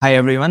Hi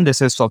everyone,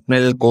 this is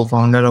Swapnil,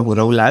 co-founder of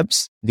Uravu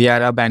Labs. We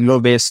are a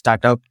Bangalore-based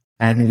startup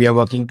and we are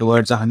working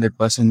towards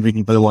 100%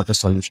 renewable water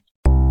solution.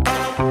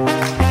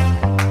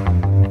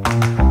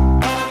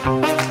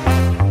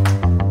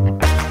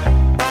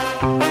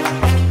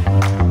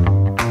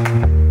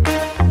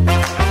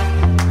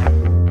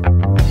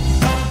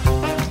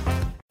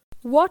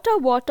 Water,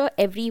 water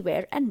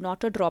everywhere and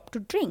not a drop to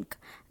drink.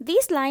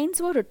 These lines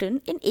were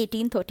written in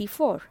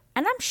 1834,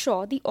 and I'm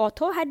sure the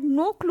author had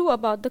no clue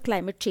about the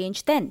climate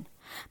change then.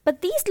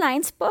 But these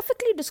lines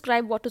perfectly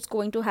describe what is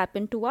going to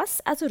happen to us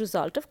as a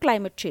result of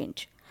climate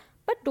change.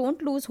 But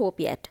don't lose hope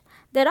yet.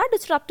 There are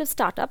disruptive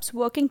startups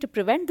working to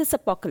prevent this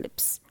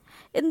apocalypse.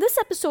 In this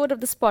episode of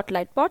the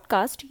Spotlight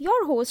podcast,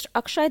 your host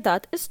Akshay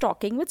Dutt is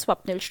talking with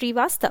Swapnil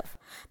Shrivastav,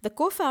 the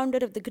co-founder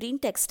of the green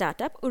tech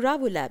startup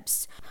Uravu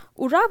Labs.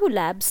 Uravu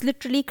Labs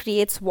literally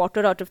creates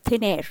water out of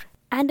thin air.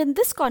 And in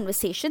this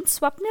conversation,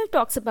 Swapnil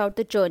talks about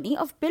the journey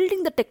of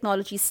building the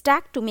technology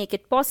stack to make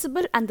it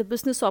possible and the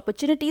business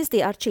opportunities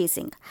they are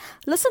chasing.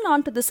 Listen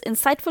on to this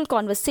insightful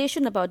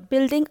conversation about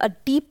building a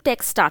deep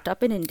tech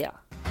startup in India.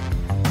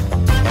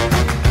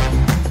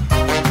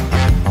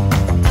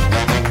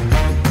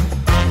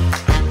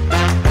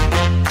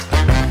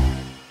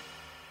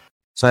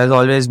 So I've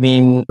always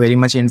been very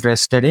much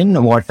interested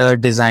in water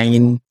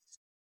design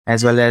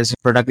as well as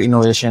product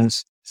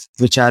innovations,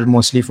 which are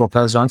mostly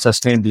focused on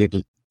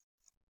sustainability.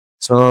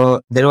 So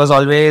there was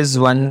always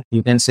one,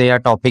 you can say, a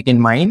topic in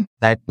mind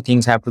that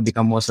things have to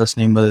become more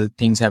sustainable,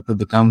 things have to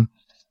become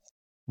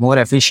more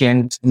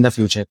efficient in the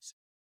future.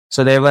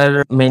 So there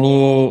were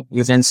many,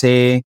 you can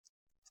say,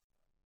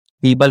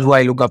 people who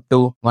I look up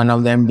to, one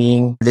of them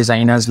being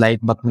designers like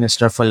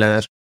Buckminster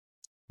Fuller.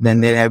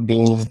 Then there have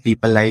been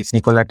people like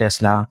Nikola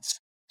Tesla.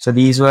 So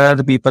these were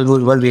the people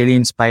who were really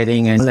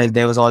inspiring, and like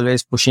they was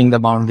always pushing the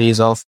boundaries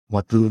of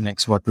what to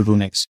do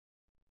next.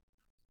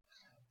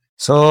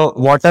 So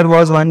water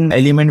was one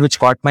element which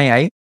caught my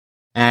eye,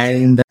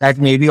 and that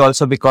maybe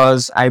also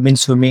because I've been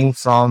swimming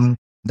from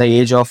the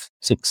age of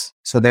 6.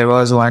 So there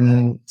was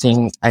one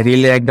thing I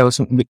really liked.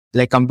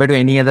 Like compared to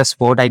any other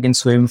sport, I can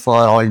swim for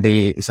all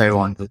day if I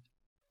want to,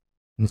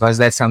 because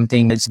that's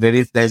something that's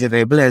very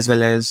pleasurable as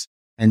well as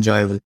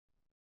enjoyable.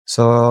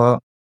 So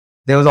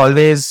there was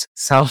always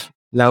some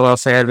love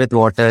affair with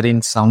water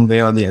in some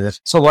way or the other.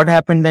 So what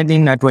happened then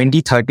in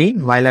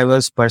 2013, while I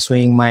was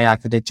pursuing my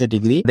architecture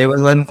degree, there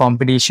was one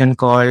competition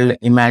called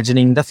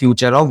Imagining the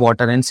Future of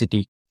Water and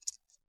City.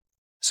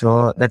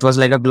 So that was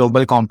like a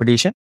global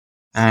competition,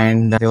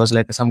 and there was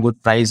like some good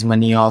prize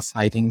money of,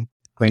 I think,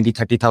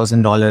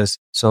 $30,000.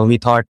 So we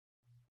thought,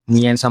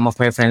 me and some of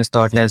my friends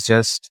thought, let's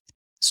just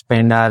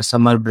spend our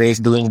summer break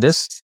doing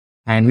this.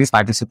 And we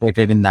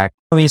participated in that.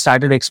 We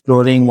started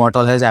exploring what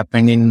all has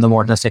happened in the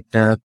water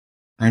sector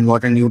and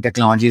what new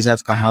technologies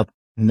have come up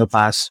in the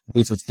past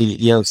 50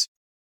 years.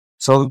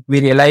 So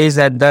we realized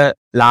that the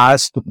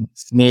last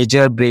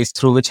major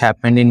breakthrough which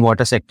happened in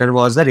water sector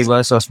was the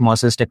reverse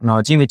osmosis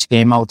technology, which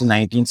came out in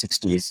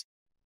 1960s.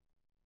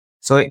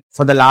 So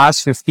for the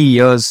last 50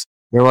 years,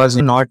 there was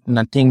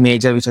nothing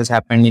major which has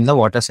happened in the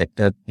water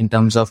sector in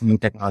terms of new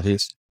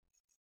technologies.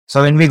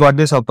 So when we got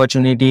this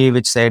opportunity,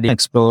 which said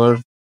explore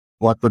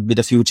what would be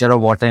the future of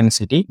water in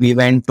city, we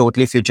went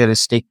totally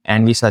futuristic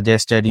and we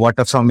suggested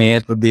water from air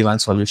would be one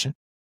solution.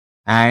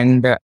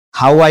 And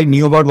how I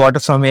knew about water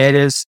from air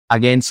is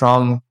again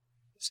from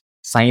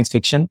science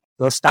fiction.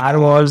 So Star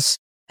Wars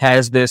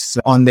has this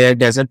on their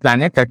desert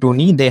planet,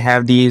 Tatooine, they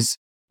have these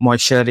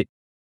moisture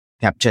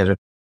capture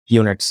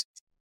units.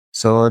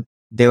 So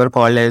they were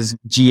called as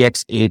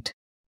GX8.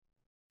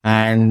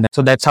 And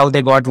so that's how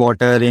they got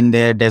water in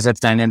their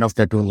desert planet of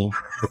Tatooine,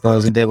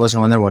 because there was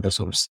no other water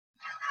source.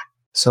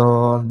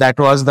 So that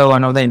was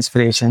one of the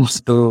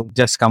inspirations to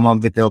just come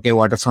up with, okay,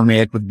 water from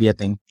air could be a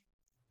thing.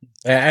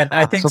 And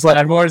I think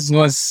Star Wars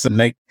was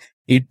like,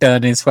 it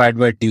inspired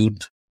by Dune.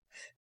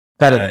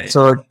 Correct.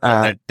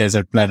 That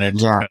desert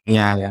planet.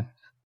 Yeah.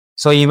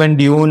 So even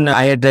Dune,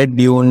 I had read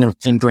Dune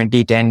in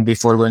 2010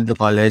 before going to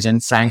college,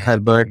 and Frank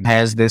Herbert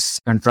has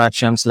this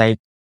contractions like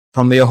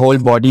from your whole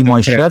body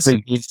moisture.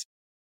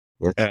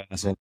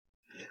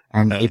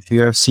 And if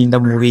you have seen the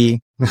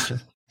movie,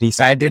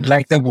 I did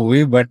like the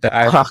movie, but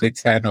I'm a big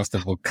fan of the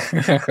book.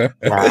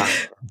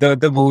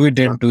 The movie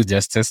didn't do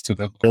justice to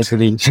the book.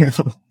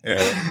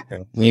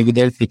 Maybe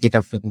they'll pick it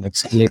up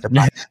later.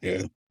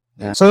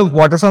 So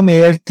water from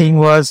air thing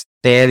was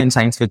there in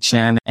science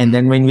fiction. And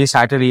then when we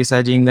started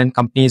researching, then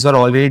companies were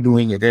already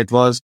doing it. It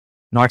was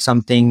not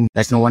something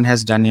that no one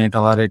has done it,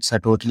 or it's a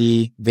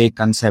totally vague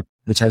concept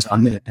which has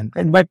only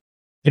attempted. But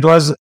it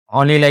was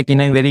only like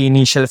in a very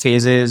initial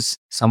phases,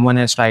 someone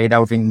has tried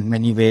out in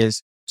many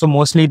ways. So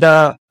mostly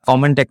the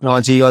common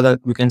technology, or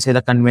you can say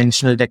the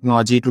conventional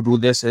technology to do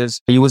this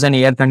is use an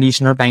air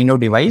conditioner kind of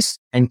device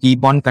and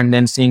keep on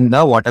condensing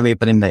the water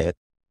vapor in the air.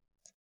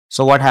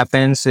 So what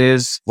happens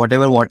is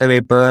whatever water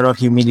vapor or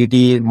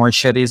humidity,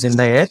 moisture is in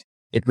the air,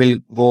 it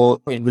will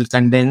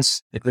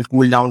condense, it will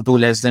cool down to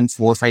less than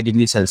 4 or 5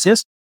 degrees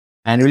Celsius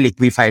and will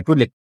liquefy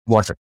to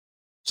water.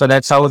 So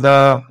that's how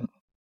the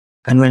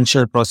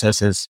conventional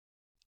process is.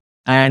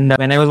 And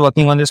when I was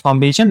working on this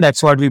competition,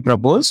 that's what we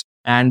proposed.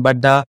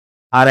 But our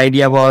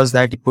idea was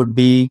that it could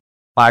be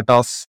part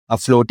of a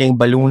floating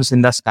balloons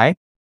in the sky,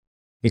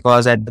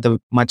 because at the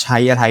much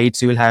higher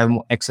heights, you will have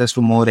access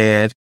to more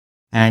air,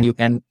 and you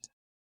can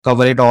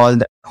cover it all,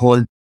 the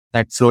whole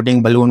that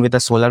floating balloon with a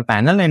solar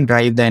panel, and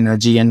drive the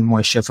energy and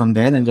moisture from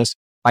there and just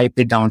pipe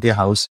it down to your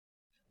house.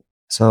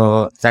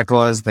 So that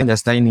was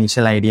just the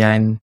initial idea.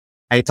 And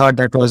I thought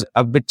that was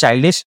a bit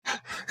childish,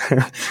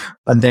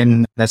 but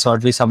then that's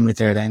what we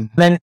submitted. And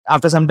then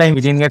after some time,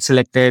 we didn't get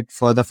selected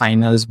for the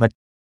finals, but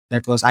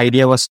that was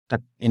idea was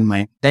stuck in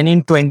my. Then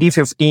in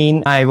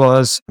 2015, I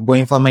was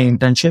going for my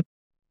internship.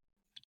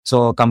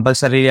 So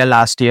compulsory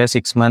last year,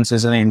 6 months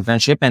is an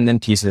internship and then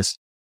thesis.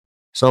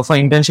 So for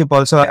internship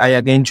also, I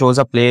again chose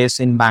a place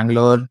in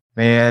Bangalore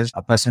where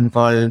a person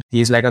called,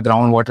 he's like a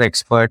groundwater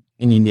expert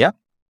in India.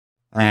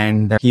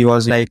 And he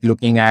was like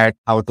looking at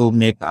how to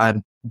make our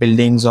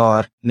buildings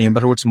or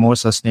neighborhoods more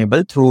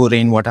sustainable through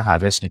rainwater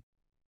harvesting.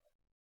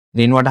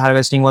 Rainwater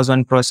harvesting was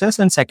one process,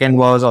 and second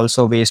was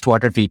also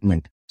wastewater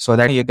treatment, so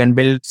that you can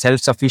build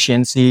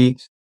self-sufficiency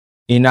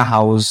in a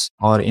house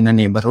or in a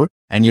neighborhood,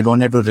 and you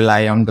don't have to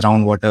rely on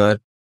groundwater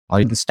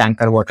or these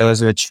tanker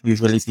waters, which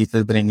usually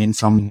people bring in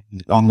from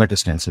longer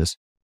distances.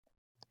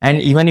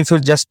 And even if you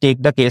just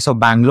take the case of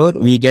Bangalore,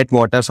 we get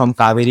water from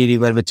Kaveri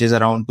River, which is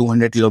around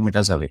 200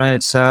 kilometers away.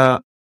 It's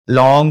a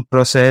long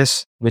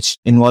process which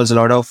involves a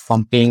lot of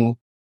pumping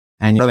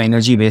and a lot of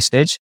energy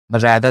wastage.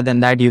 But rather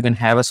than that, you can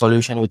have a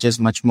solution which is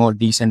much more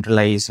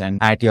decentralized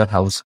and at your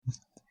house.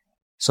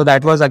 So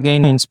that was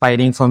again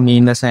inspiring for me,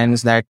 in the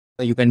sense that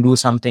you can do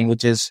something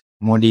which is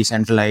more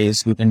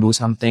decentralized. You can do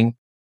something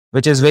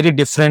which is very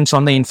different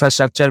from the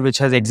infrastructure which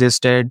has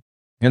existed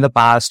in the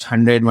past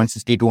 100,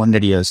 150,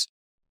 200 years.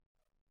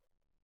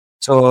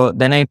 So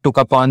then I took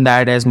upon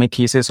that as my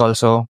thesis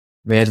also,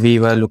 where we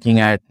were looking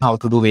at how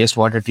to do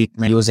wastewater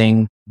treatment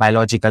using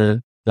biological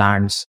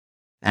plants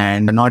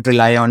and not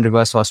rely on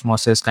reverse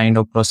osmosis kind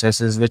of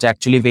processes, which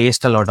actually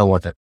waste a lot of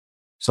water.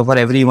 So for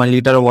every 1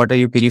 liter of water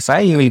you purify,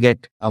 you will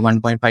get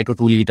 1.5 to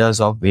 2 liters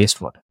of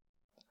wastewater.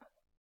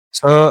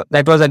 So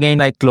that was again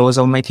like close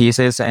of my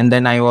thesis. And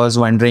then I was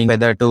wondering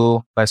whether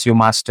to pursue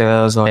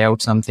masters or try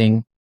out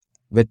something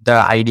with the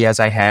ideas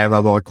I have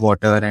about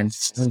water and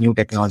new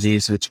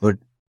technologies, which would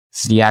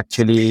see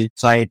actually.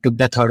 So I took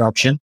the third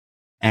option.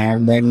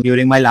 And then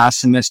during my last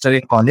semester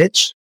in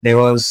college, there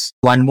was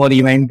one more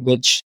event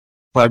which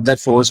further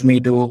forced me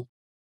to,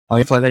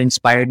 or further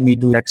inspired me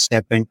to that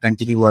step and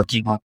continue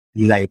working on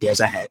these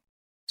ideas I had.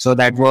 So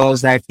that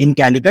was that in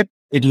Calicut,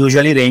 it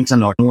usually rains a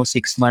lot.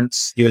 6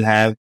 months, you'll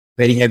have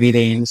very heavy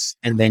rains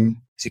and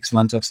then 6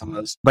 months of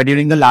summers. But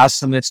during the last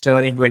semester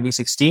in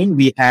 2016,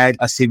 we had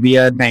a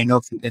severe kind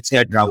of, let's say,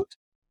 a drought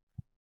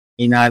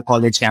in our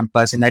college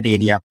campus in that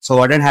area. So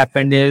what had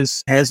happened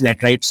is, it has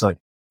laterite soil.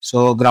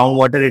 So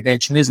groundwater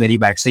retention is very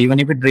bad. So even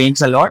if it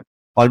rains a lot,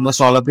 almost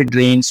all of it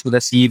drains to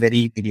the sea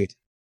very immediately.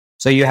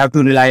 So you have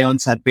to rely on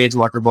surface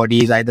water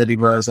bodies, either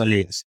rivers or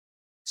lakes.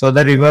 So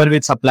the river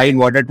which supplied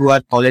water to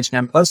our college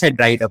campus had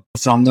dried up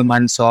from the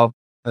months of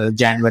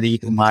January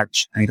to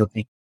March, I don't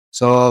think.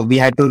 So we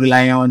had to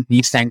rely on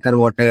these tanker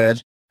water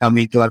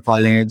coming to our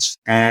college,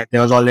 and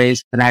there was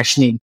always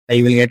rationing.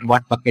 You will get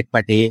 1 bucket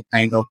per day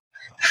kind of.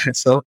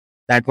 So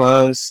that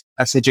was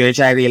a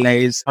situation I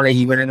realized, like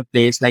even in a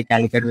place like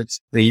Calicut, which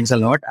rains a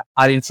lot,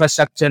 our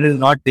infrastructure is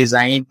not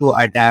designed to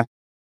adapt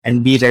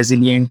and be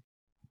resilient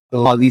to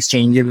all these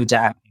changes which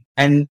are happening.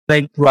 And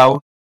like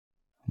throughout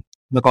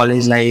the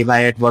college life, I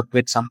had worked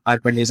with some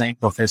urban design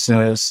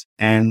professors,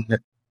 and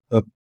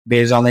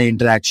based on the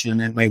interaction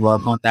and my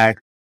work on that,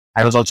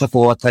 I was also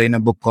co-author in a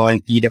book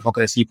called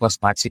E-Democracy for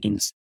Smart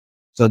Cities.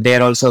 So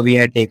there also we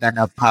had taken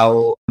up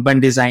how urban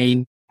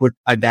design could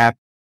adapt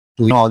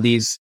to all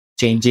these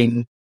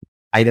changing,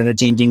 either the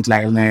changing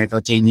climate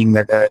or changing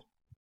weather.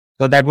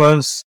 So that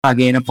was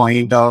again a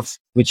point of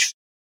which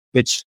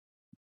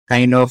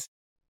kind of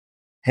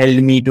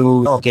held me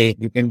to, okay,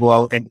 you can go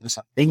out and do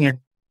something and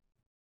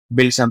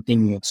build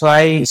something new. So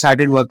I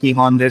started working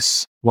on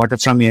this water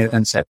from air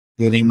concept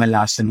during my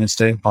last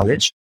semester in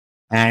college.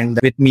 And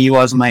with me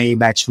was my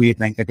batchmate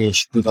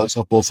Venkatesh, who's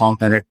also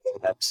co-founder at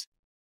Uravu Labs.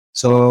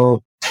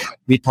 So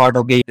we thought,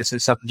 okay, this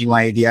is some new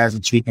ideas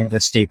which we can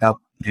just take up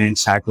and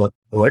start working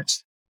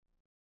towards.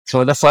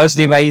 So the first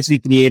device we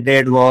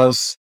created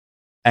was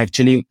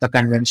actually the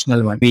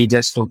conventional one. We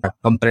just took a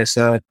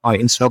compressor, or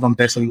instead of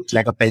compressor, it's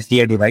like a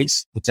Peltier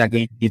device, which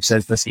again gives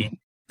us the same,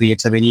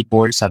 creates a very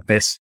cold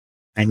surface,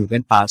 and you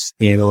can pass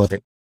air over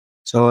it.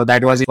 So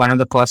that was one of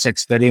the first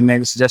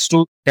experiments, just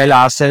to tell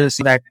ourselves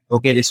that,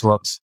 okay, this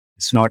works.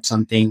 It's not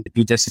something that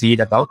we just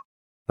read about,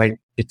 but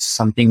it's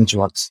something which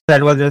works.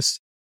 That was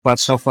just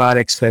first of our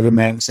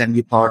experiments, and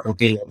we thought,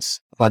 okay,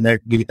 let's further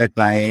give it a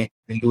try.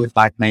 We'll do it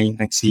part-time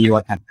and see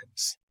what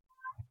happens.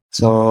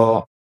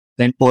 So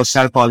then post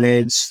our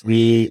college,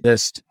 we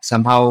just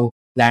somehow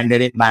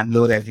landed in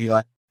Bangalore,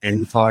 everyone,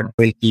 and thought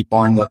we'll keep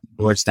on working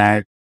towards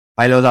that.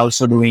 While I was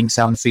also doing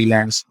some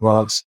freelance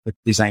works with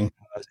design,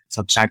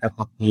 some startup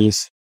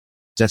companies.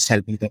 just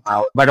helping them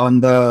out. But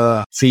on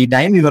the free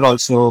time, we were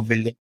also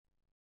building.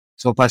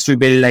 So first we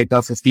built like a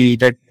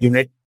 50-liter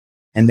unit,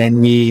 and then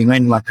we, in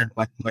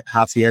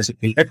 1.5 years,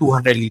 we built a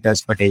 200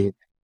 liters per day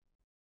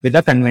with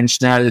a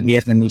conventional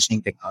air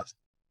conditioning technology.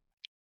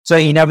 So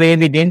in a way,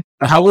 we didn't.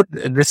 How would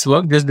this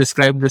work? Just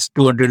describe this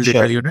 200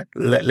 liter unit.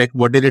 Like,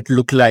 what did it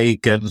look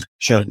like? And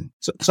sure.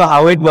 So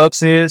how it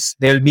works is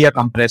there will be a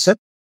compressor,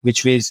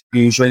 which is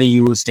usually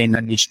used in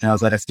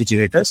conditioners or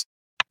refrigerators.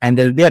 And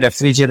there will be a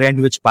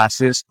refrigerant which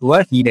passes to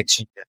a heat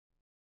exchanger.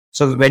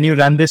 So when you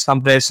run this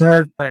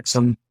compressor at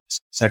some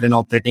certain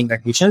operating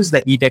conditions,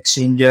 the heat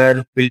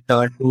exchanger will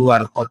turn to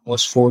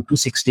almost 4 to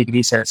 6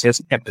 degrees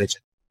Celsius temperature.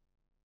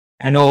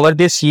 And over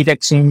this heat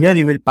exchanger,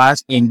 you will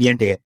pass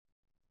ambient air.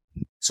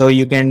 So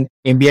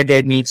ambient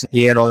air means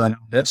air all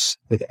around us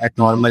at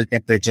normal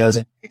temperatures.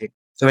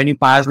 So when you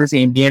pass this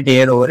ambient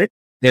air over it,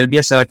 there will be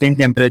a certain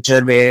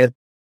temperature where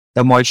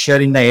the moisture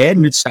in the air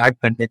will start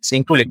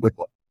condensing to liquid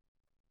water.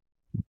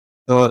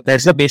 So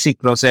that's the basic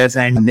process.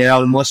 And there are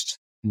almost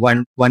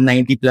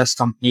 190 plus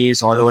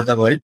companies all over the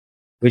world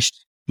which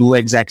do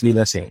exactly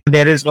the same.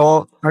 There is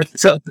no.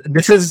 So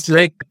this is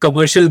like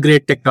commercial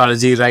grade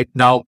technology right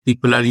now.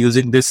 People are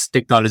using this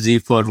technology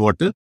for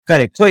water.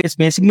 Correct. So it's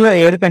basically an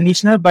air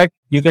conditioner, but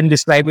you can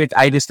describe it.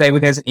 I describe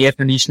it as an air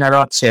conditioner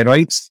on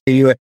steroids.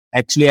 You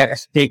actually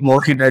take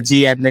more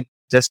energy and then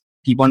just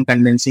keep on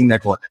condensing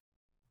that water.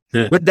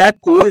 Yeah. But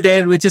that cold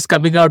air which is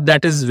coming out,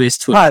 that is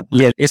wasteful.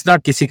 Yeah. It's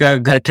not kisi ka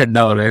ghar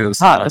thanda ho raha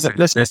hai.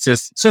 That's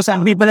just. So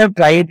some people have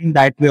tried in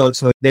that way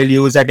also. They'll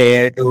use that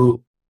air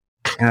to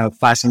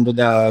pass into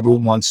the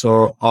room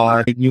also,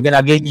 or you can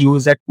again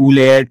use that cool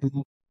air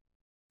to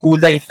cool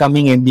the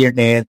incoming ambient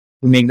air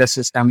to make the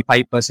system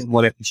 5%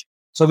 more efficient.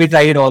 So we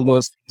tried all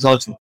those things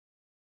also.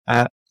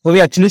 So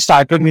we actually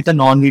started with a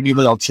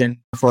non-renewable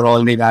option for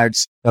all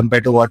regards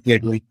compared to what we are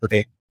doing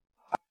today.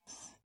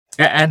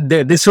 And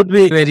this would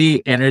be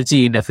very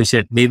energy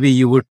inefficient. Maybe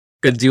you would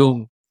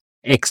consume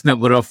X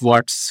number of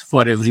watts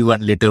for every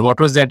 1 liter. What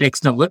was that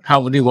X number?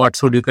 How many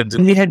watts would you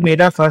consume? We had made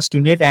our first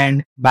unit,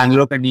 and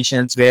Bangalore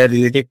conditions where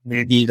relative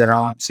humidity is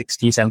around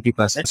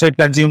 60-70%. So it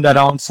consumed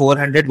around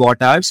 400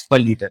 watt hours per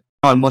liter,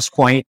 almost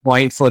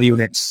 0.4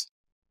 units.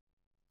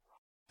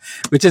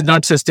 Which is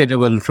not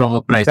sustainable from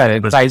a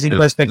pricing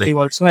perspective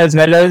also, as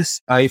well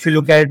as if you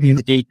look at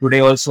today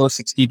also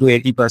 60 to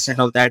 80%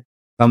 of that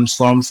comes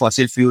from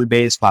fossil fuel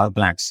based power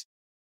plants.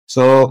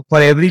 So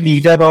for every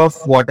liter of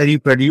water you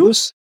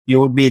produce, you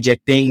would be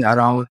ejecting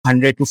around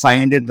 100 to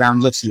 500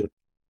 grams of CO2.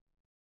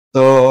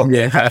 So,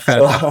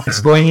 so it's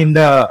going in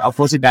the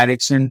opposite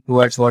direction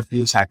towards what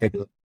you started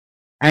with.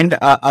 And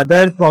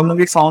other problem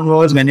we found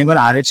was whenever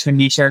RH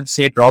conditions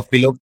say drop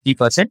below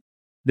 50%,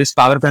 this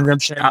power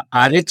consumption,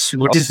 RH,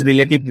 what is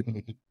relative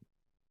humidity?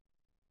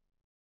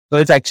 So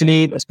it's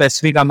actually a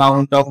specific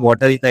amount of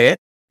water in the air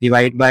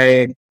divided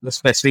by the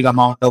specific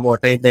amount of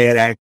water in the air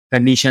at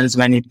conditions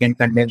when it can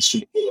condense to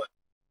liquid water.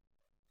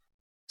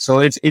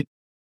 So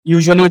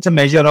usually it's a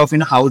measure of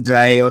how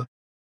dry or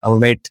how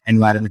wet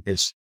environment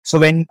is. So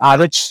when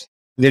RH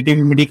relative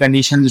humidity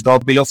conditions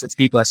drop below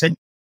 50%,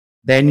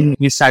 then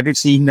we started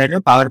seeing that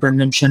the power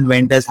consumption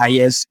went as high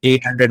as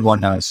 800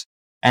 watt hours.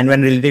 And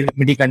when relative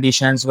humidity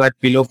conditions were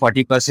below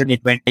 40%,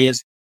 it went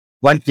as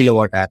 1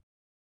 kilowatt hour.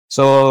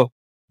 So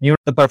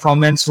the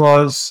performance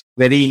was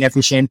very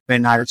inefficient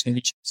when RH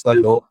conditions were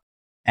low,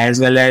 as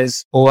well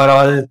as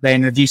overall the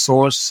energy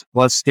source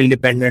was still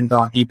dependent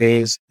on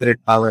heat-based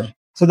grid power.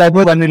 So that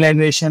was one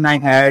realization I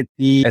had.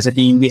 As a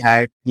team, we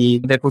had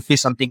there could be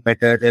something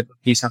better. There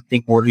could be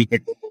something more we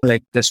could do,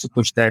 like just to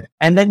push that.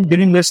 And then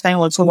during this time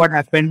also what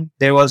happened,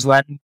 there was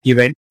one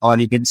event, or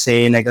you can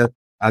say like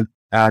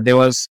there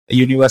was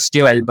University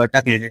of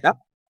Alberta, Canada,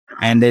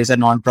 and there's a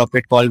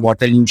non-profit called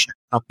Water Illusion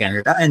of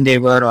Canada, and they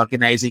were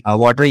organizing a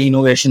water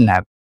innovation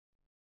lab.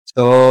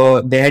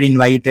 So they had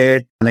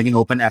invited like an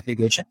open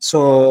application.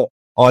 So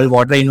all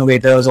water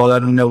innovators all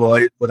around the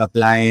world could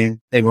apply.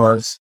 There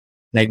was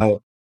like a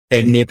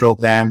 10-day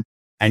program,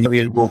 and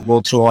we'll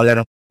go through all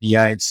around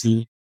India and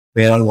see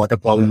where all water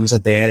problems are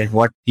there and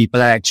what people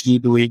are actually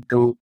doing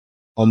to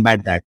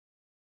combat that.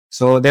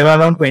 So there were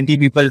around 20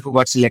 people who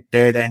got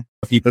selected, and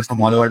people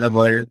from all over the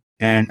world.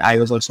 And I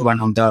was also one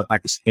of the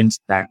participants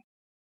in that.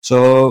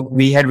 So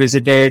we had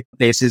visited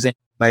places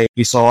by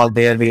we saw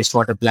their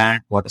wastewater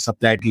plant, water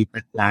supply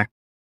treatment plant.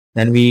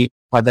 Then we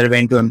further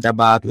went to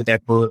Ahmedabad,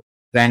 Udaipur,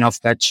 Rann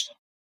of Kutch.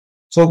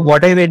 So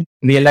what I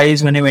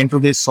realized when I went to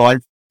these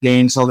salt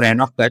plains of Rann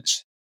of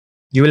Kutch,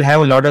 you will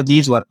have a lot of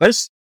these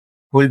workers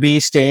who will be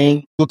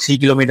staying 2 to 3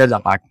 kilometers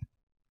apart.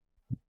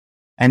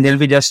 And there will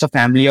be just a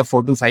family of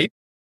 4 to 5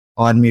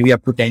 or maybe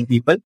up to 10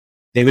 people.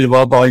 They will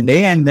work all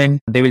day and then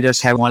they will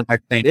just have one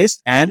hut like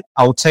this. And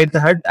outside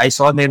the hut, I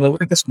saw there was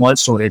like a small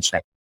storage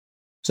tank.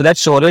 So that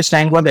storage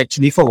tank was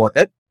actually for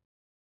water.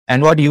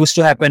 And what used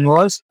to happen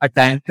was a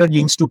tanker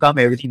used to come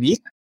every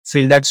week,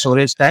 fill that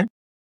storage tank,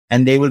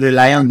 and they will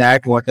rely on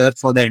that water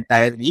for the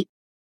entire week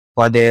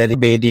for their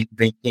bathing,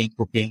 drinking,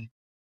 cooking,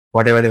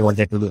 whatever they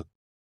wanted to do.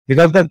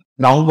 Because the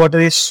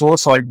groundwater is so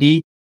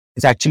salty,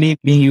 it's actually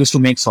being used to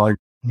make salt.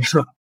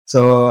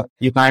 So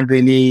you can't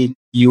really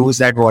use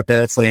that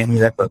water for any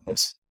other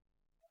purpose.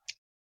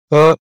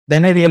 So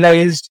then I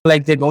realized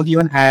like they don't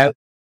even have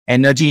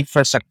energy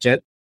infrastructure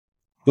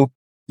to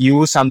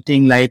use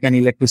something like an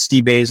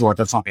electricity based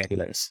water from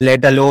regulars,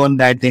 let alone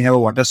that they have a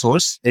water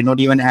source. They don't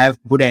even have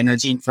good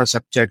energy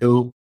infrastructure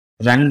to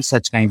run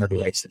such kind of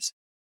devices.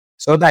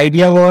 So the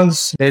idea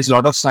was there's a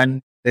lot of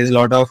sun, there's a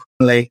lot of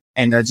like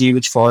energy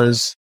which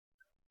falls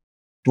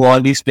to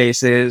all these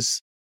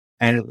places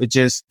and which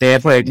is there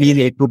for at least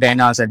 8 to 10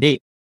 hours a day.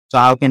 So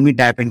how can we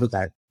tap into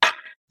that?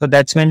 So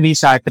that's when we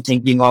started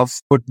thinking of,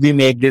 could we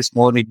make this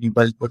more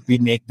renewable? Could we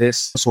make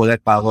this solar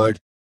powered?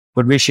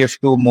 Could we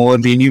shift to more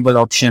renewable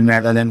option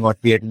rather than what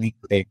we are doing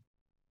today?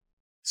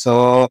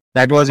 So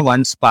that was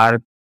one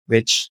spark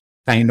which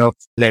kind of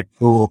led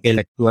to, okay,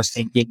 led to us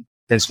thinking,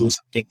 let's do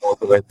something more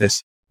with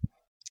this.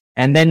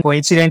 And then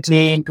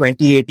coincidentally in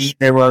 2018,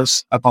 there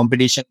was a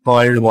competition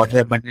called Water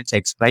Abundance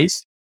X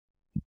Prize.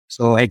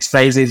 So X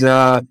Prize is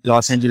a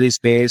Los Angeles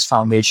based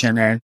foundation,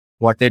 and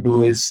what they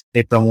do is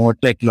they promote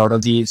like a lot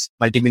of these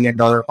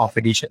multi-million-dollar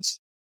competitions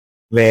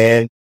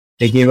where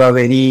they give a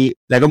very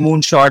like a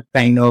moonshot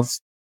kind of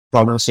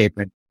problem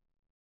statement.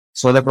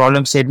 So the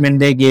problem statement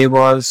they gave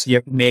was you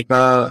have to make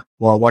a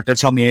water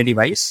from air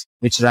device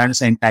which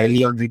runs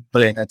entirely on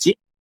renewable energy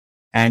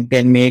and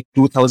can make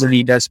 2000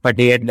 liters per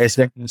day at less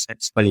than 2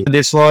 cents per liter.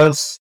 This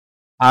was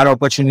our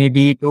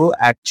opportunity to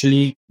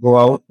actually go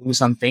out, do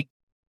something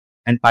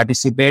and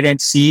participate and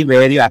see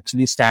where you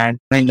actually stand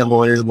in the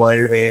whole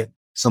world where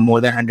some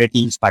more than 100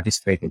 teams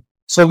participated.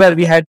 So where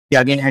we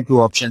again had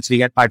two options. We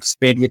can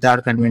participate with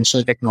our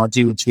conventional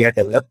technology, which we had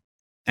developed,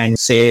 and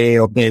say,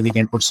 okay, we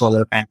can put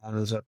solar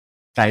panels or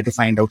try to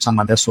find out some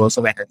other source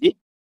of energy,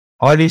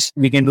 or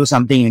we can do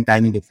something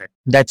entirely different.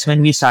 That's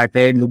when we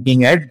started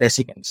looking at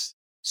desiccants.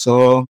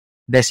 So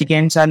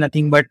desiccants are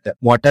nothing but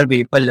water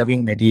vapor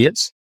loving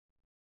materials.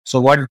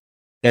 So what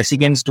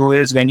desiccants do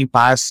is when you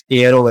pass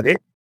air over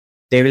it,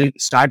 they will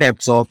start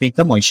absorbing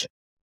the moisture.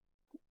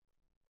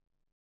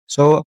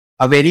 So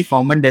a very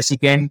common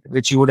desiccant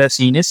which you would have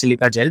seen is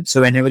silica gel.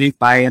 So whenever you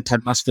buy a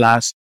thermos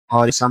flask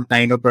or some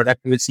kind of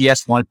product, you will see a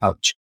small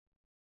pouch.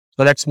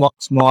 So that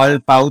small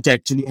pouch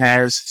actually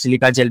has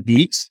silica gel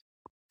beads.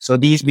 So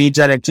these beads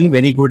are actually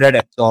very good at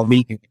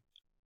absorbing it.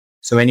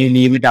 So when you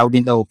leave it out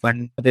in the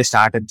open, they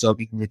start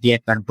absorbing humidity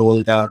and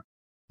control the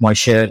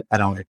moisture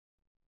around it.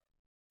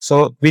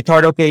 So we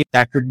thought, okay,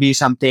 that could be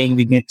something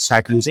we can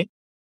start using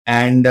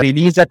and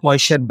release that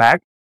moisture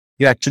back.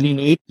 You actually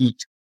need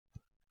heat.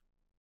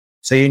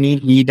 So you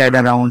need heat at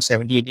around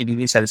 70, 80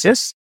 degrees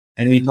Celsius.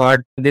 And we thought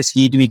this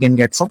heat we can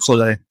get from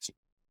solar energy.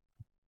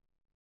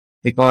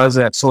 Because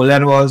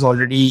solar was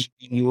already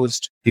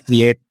used to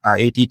create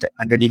 80 to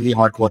 100 degree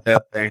hot water.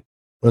 It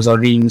was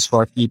already used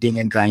for heating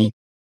and drying.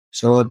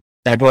 So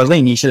that was the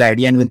initial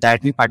idea. And with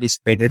that, we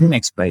participated in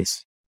X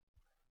Prize.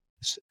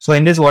 So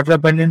in this Water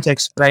Abundance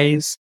X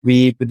Prize,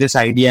 with this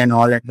idea and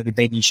all, and with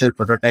the initial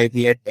prototype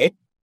we had made,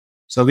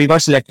 so we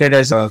got selected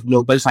as a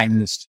global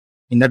finalist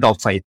in the top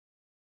 5.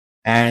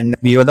 And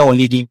we were the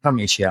only team from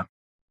Asia.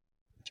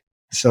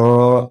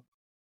 So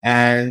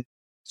there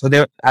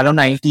were around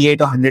 98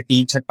 or 100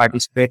 teams had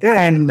participated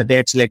and they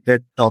had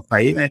selected top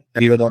 5 and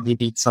we were the only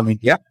team from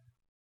India,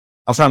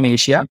 from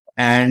Asia.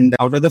 And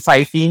out of the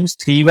 5 teams,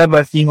 3 were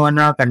working on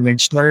a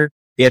conventional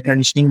air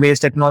conditioning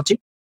based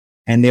technology.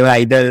 And they were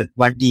either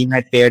one team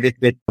had paired it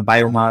with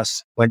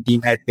biomass, one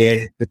team had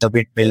paired it with a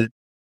windmill,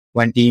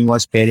 one team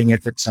was pairing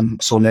it with some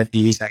solar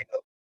PV kind of.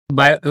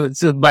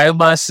 So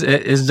biomass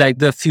is like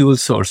the fuel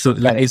source. So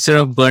like instead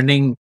of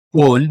burning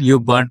coal,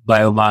 you burn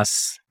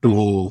biomass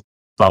to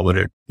power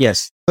it.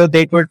 Yes. So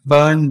they could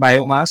burn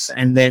biomass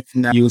and then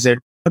use it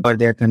for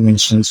their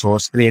conventional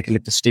source, create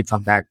electricity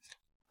from that.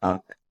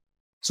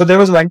 So there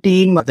was one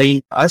team,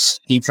 us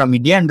team from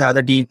India and the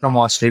other team from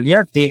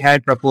Australia. They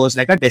had proposed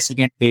like a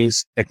desiccant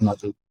based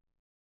technology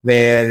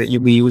where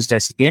we use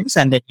desiccants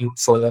and then use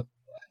solar.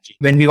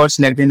 When we got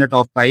selected in the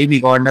top 5,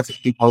 we got a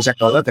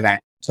 $50,000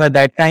 grant. So at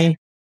that time,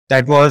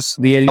 that was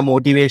really a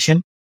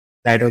motivation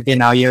that, okay,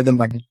 now you have the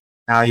money.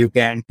 Now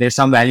there's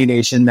some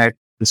validation that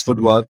this would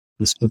work,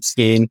 this would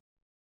scale.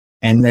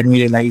 And then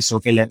we realized,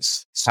 okay,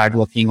 let's start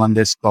working on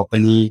this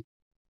properly.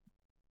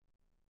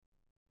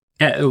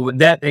 In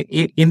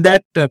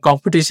that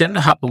competition,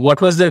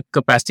 what was the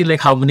capacity?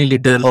 Like how many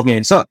liters?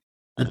 Okay, so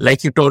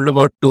like you told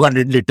about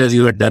 200 liters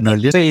you had done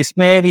earlier. So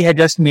Ismail, we had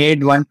just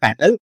made one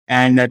panel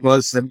and that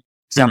was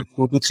some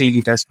 2 to 3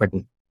 liters per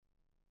day.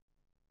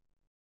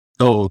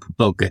 Oh,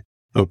 okay.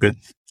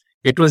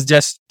 It was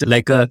just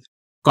like a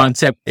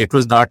concept. It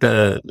was not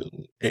an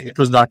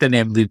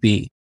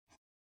MVP.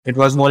 It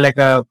was more like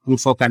a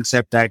proof of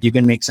concept that you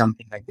can make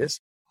something like this.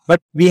 But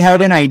we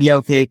had an idea,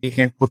 okay, you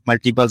can put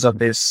multiples of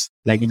this,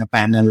 like in a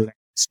panel,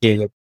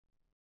 scale it.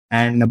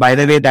 And by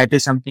the way, that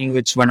is something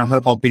which one of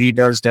our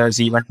competitors does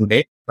even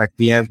today, but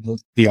we have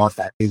moved beyond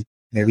that.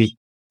 Maybe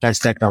touch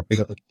that topic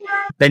a bit.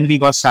 Then we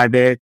got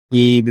started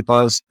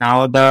because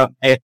now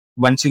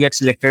once you get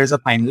selected as a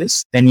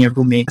finalist, then you have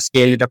to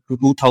scale it up to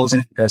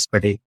 2000 liters per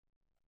day.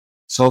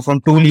 So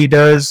from 2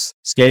 liters,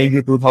 scaling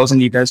to 2000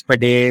 liters per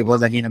day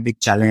was again a big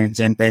challenge.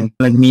 And then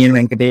like me and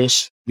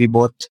Venkatesh, we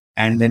both,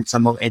 and then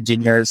some of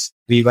engineers,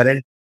 we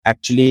weren't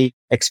actually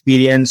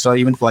experienced or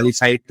even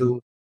qualified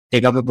to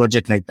take up a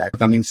project like that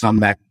coming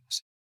from back.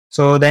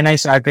 So then I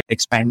started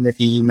expanding the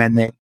team, and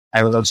then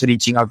I was also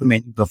reaching out to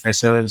many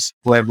professors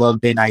who have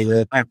worked in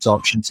either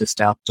absorption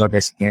systems or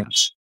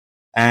designers.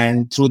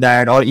 And through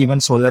that, or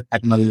even solar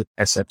thermal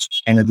as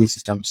such, energy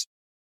systems.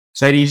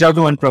 So I reached out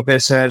to one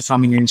professor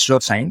from Indian Institute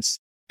of Science,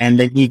 and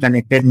then he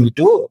connected me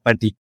to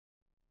Pradeep.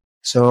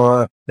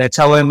 So that's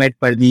how I met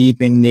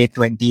Pradeep in late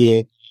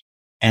 28.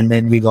 And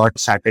then we got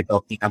started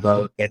talking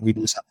about, can we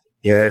do something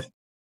here?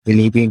 Will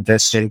he be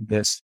interested in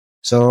this?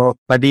 So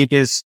Pradeep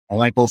is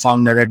my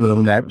co-founder at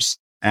Uravu Labs,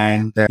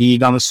 and he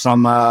comes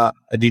from a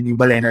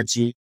renewable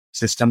energy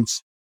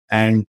systems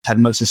and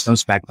thermal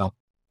systems background.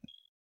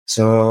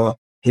 So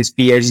his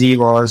PhD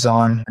was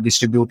on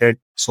distributed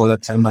solar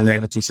thermal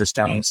energy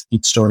systems,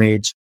 heat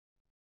storage.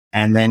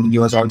 And then he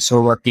was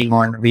also working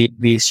on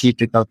waste heat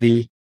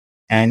recovery.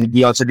 And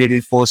he also did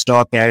his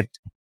postdoc at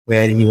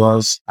where he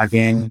was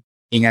again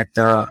looking at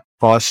the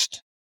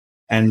cost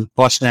and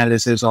cost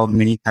analysis of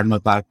many thermal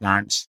power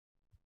plants.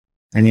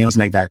 And he was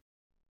like that.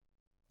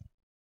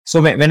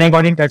 So when I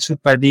got in touch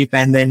with Pradeep,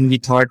 and then we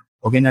thought,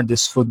 okay, now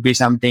this would be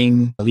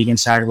something we can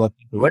start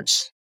working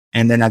towards.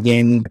 And then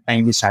again, the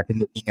time we started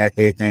looking at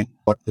it and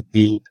what could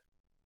be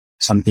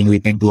something we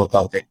can do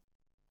about it.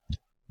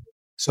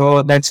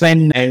 So that's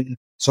when,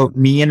 so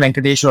me and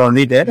Venkatesh were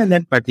already there, and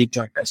then Pradeep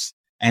joined us.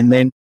 And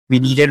then we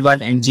needed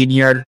one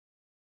engineer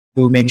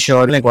to make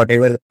sure like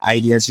whatever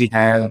ideas we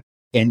have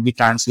can be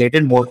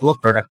translated more to a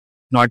product,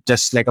 not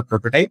just like a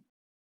prototype,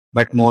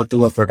 but more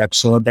to a product.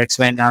 So that's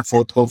when our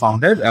fourth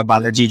co-founder,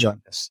 Balaji,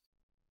 joined us.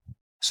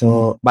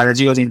 So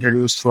Balaji was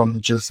introduced from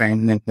mutual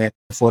friend, and then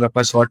the four of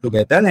us got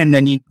together. And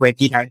then in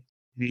 2010,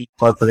 we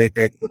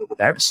incorporated Uravu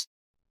Labs,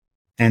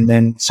 and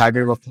then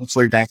started working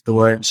full time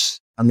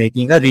towards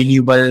making a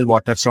renewable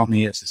water from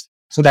air system.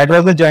 So that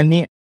was the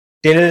journey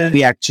till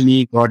we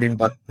actually got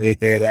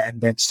incorporated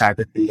and then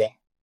started building.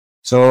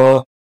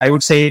 So I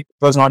would say it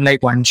was not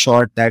like one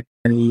shot that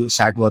we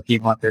started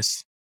working on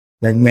this.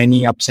 Like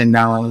many ups and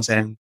downs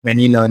and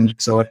many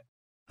learnings over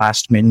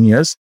past many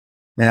years.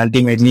 Then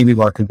ultimately we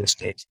got to this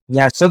stage.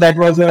 Yeah, so that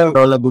was a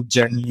good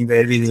journey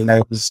where we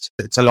realized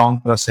it's a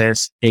long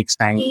process, takes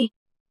time.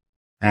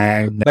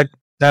 But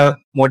the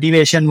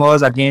motivation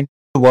was again,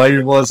 the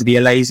world was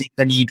realizing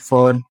the need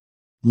for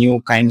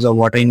new kinds of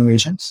water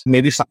innovations.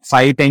 Maybe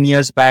 5-10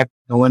 years back,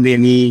 no one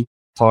really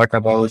thought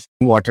about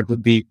water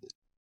could be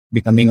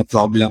becoming a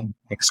problem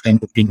next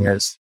 10-15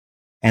 years.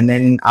 And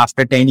then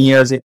after 10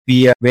 years,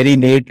 we are very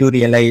late to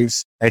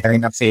realize that we're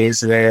in a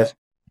phase where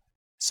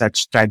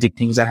such tragic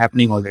things are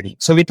happening already.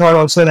 So we thought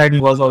also that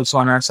it was also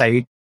on our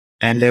side,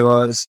 and there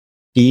was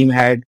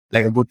a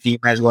good team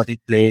has got in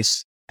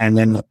place, and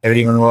then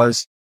everyone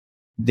was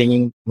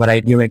bringing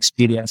variety of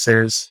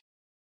experiences,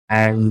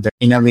 and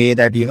in a way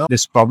that,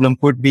 this problem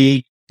could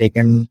be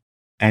taken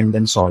and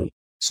then solved.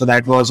 So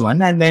that was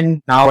one. And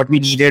then now what we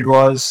needed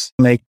was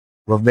like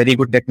a very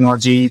good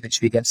technology,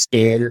 which we can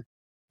scale,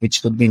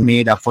 which could be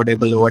made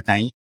affordable over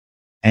time.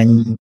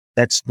 And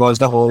that was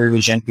the whole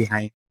vision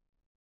behind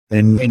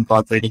when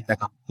incorporating the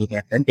company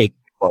and then taking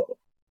it forward.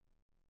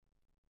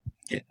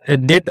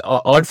 Did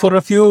all four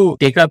of you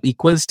take up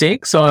equal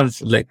stakes, or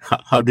like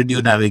how did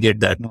you navigate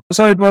that?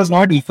 So it was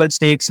not equal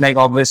stakes. Like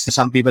obviously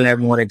some people have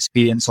more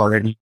experience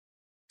already.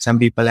 Some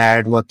people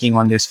had working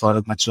on this for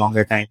a much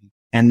longer time.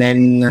 And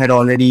then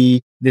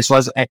this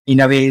was in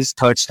a way his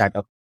third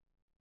startup.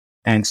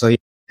 And so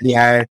he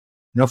had,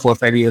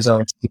 4-5 years of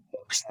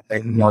experience,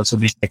 and he also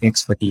built tech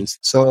expertise.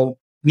 So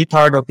we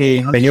thought,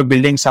 okay, when you're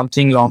building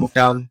something long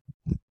term,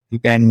 you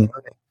can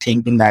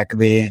think in that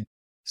way,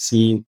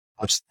 see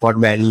what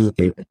value you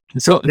take.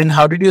 So then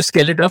how did you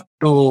scale it up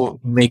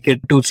to make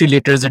it 2-3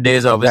 liters a day?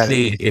 Is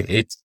obviously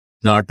it's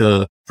not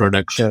a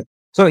product. Sure.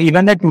 So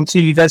even at 2-3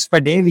 liters per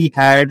day, we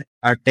had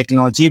a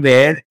technology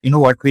where,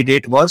 what we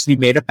did was we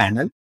made a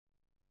panel,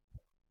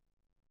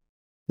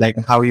 like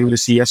how you will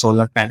see a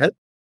solar panel.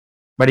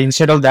 But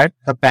instead of that,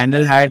 the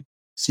panel had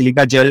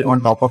silica gel on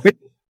top of it,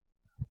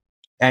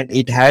 and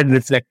it had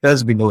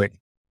reflectors below it.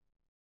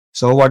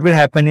 So what will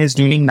happen is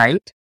during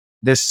night,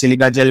 this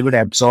silica gel would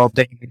absorb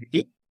the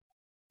humidity,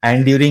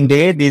 and during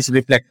day, these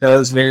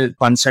reflectors will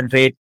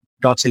concentrate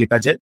on silica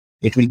gel.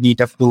 It will heat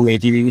up to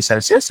 80 degrees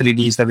Celsius,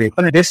 release the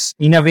vapor. This,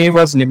 in a way,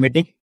 was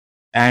limiting.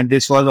 And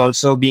this was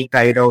also being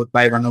tried out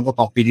by one of the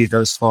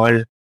competitors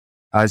called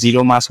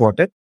Zero Mass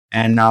Water.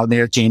 And now they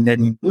have changed it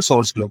into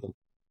Source Global.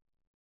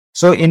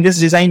 So in this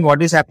design,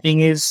 what is happening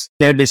is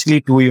there are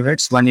basically two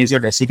units. One is your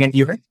desiccant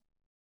unit.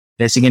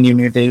 Desiccant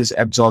unit is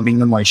absorbing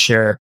the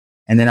moisture.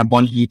 And then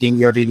upon heating,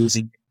 you're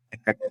releasing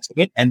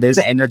it. And there's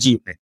an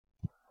energy unit.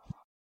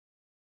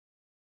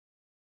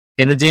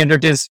 Energy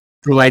unit is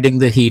providing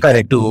the heat.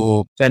 Correct.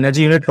 So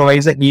energy unit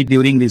provides the heat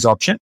during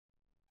resorption.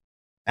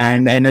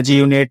 And energy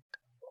unit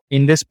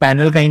in this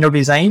panel kind of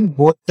design,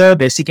 both the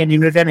desiccant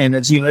unit and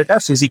energy unit are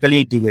physically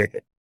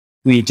integrated.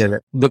 to each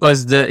other.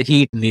 Because the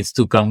heat needs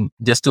to come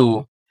just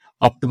to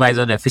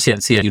optimize on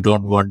efficiency. You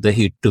don't want the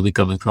heat to be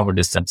coming from a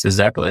distance. Is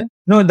that why?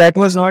 No, that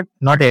was not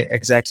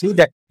exactly.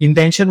 The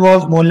intention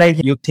was more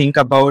like you think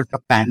about a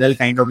panel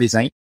kind of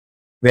design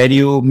where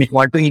you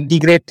want to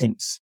integrate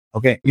things.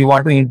 Okay. You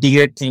want to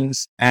integrate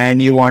things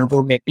and you want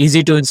to make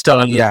Easy to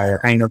install. yeah,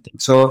 kind of thing.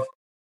 So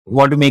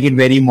want to make it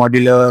very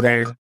modular,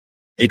 and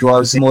it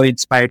was more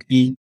inspired.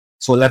 Key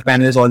solar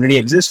panels already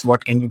exist.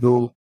 What can you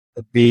do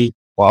to be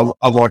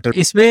a water?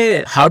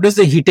 Isme, how does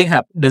the heating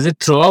happen? Does it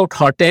throw out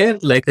hot air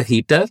like a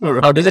heater,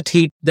 or how does it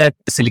heat that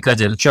silica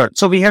gel? Sure.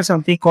 So we have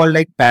something called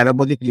like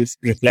parabolic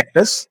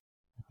reflectors,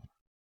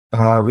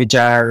 which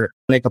are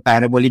like a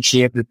parabolic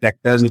shaped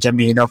reflectors, which are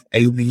made of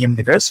aluminum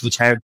mirrors, which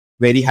have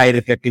very high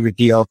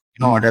reflectivity of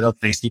order of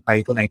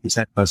 95 to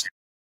 97%.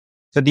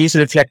 So these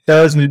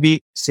reflectors will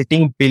be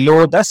sitting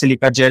below the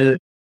silica gel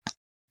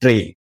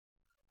tray.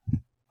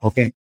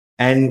 Okay.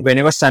 And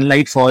whenever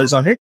sunlight falls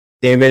on it,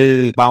 they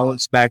will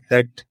bounce back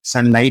that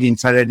sunlight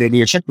infrared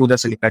radiation to the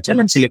silica gel,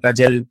 and silica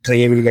gel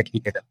tray will get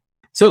heated up.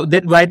 So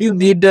then why do you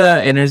need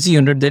the energy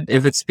unit then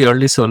if it's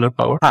purely solar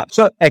power?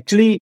 So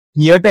actually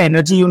here the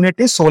energy unit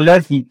is solar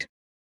heat.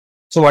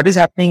 So what is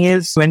happening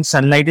is when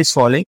sunlight is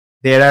falling,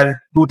 there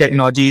are two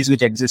technologies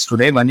which exist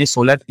today. One is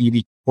solar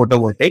PV,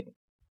 photovoltaic.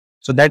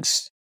 So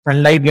that's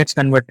sunlight gets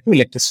converted to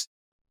electricity.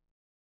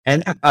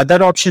 And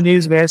other option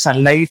is where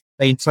sunlight,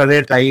 the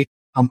infrared light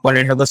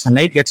component of the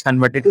sunlight gets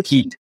converted to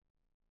heat.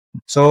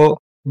 So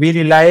we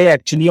rely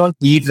actually on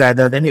heat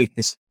rather than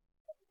electricity.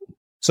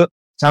 So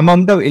some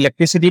amount of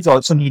electricity is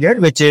also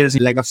needed, which is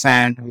like a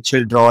fan, which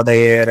will draw the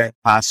air and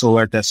pass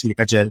over the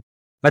silica gel.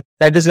 But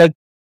that is like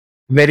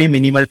very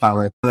minimal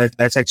power.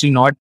 That's actually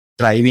not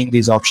driving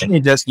this option.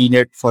 It's just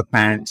needed for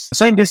fans.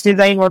 So in this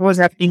design, what was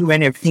happening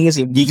when everything is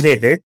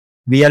integrated,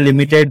 we are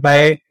limited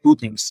by two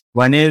things.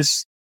 One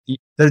is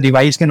the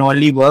device can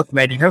only work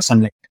when you have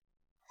sunlight.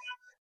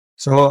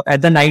 So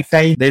at the night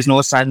time, there's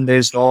no sun,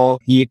 there's no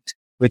heat,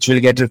 which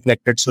will get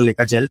reflected to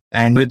silica gel,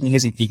 and everything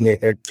is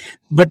integrated.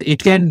 But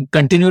it can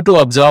continue to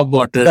absorb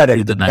water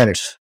through the night.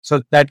 Correct.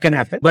 So that can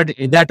happen. But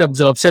that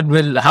absorption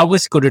will, how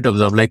much could it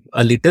absorb? Like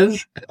a liter?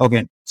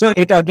 Okay. So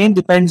it again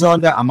depends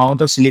on the amount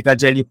of silica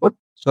gel you put.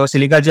 So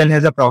silica gel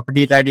has a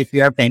property that if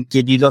you have 10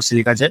 kgs of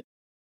silica gel,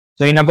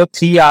 so in about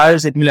 3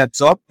 hours, it will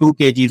absorb 2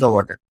 kgs of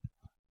water.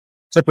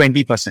 So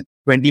 20%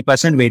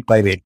 weight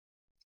by weight.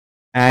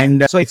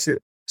 And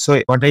so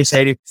what I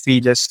said, if we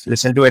just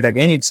listen to it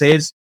again, it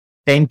says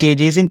 10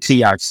 kgs in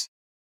 3 hours.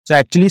 So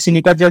actually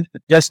silica gel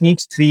just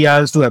needs 3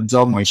 hours to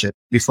absorb moisture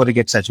before it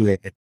gets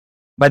saturated.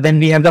 But then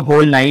we have the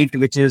whole night,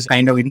 which is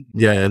kind of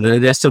the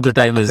rest of the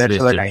time is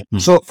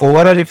wasted. So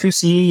overall, if you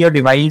see your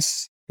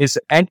device is,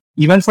 and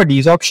even for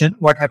desorption,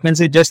 what happens,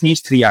 it just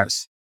needs 3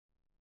 hours.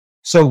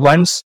 So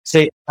once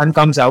say sun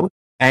comes out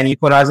and it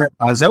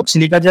hours out,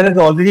 silica gel is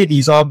already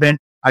desorbed and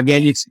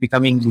again it's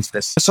becoming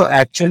useless. So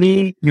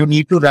actually you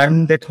need to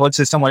run that whole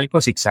system only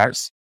for 6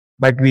 hours.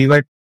 But we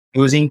were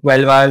using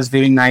 12 hours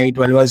during night,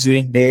 12 hours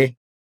during day,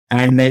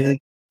 and then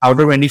out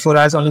of 24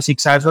 hours, only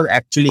 6 hours were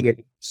actually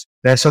getting used.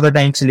 Rest of the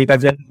time, silica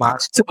gel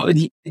mask. So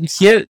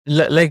here,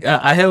 like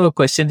I have a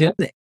question here.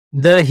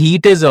 The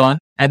heat is on.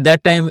 At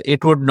that time,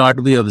 it would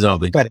not be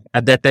absorbing. Correct.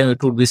 At that time,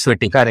 it would be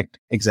sweating. Correct.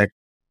 Exactly.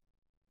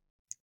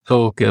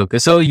 Okay.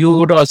 So you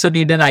would also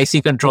need an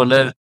IC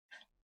controller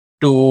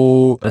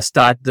to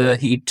start the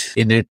heat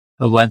in it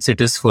once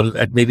it is full.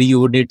 And maybe you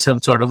would need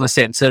some sort of a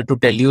sensor to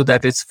tell you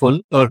that it's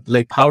full, or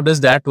like, how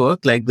does that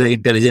work? Like the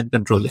intelligent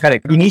controller?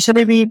 Correct.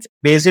 Initially, we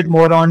based it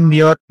more on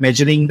your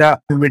measuring the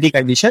humidity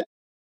condition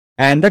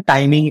and the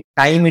time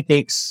it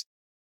takes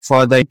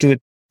for it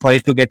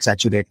to get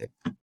saturated.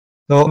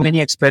 So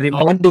many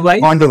experiments On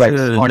device? On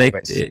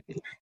device.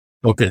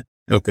 Okay.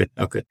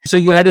 So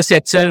you had a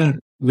sensor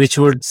which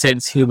would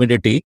sense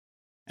humidity,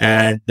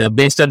 and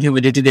based on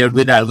humidity, there would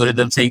be an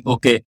algorithm saying,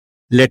 okay,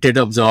 let it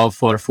absorb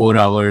for 4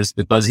 hours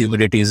because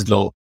humidity is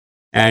low.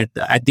 And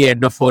at the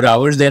end of 4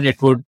 hours, then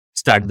it would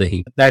start the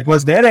heat. That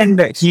was there, and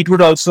heat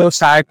would also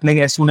start like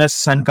as soon as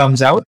sun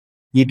comes out,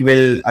 heat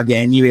will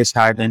again anyway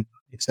start, and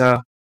it's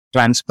a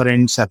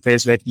transparent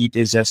surface where heat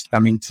is just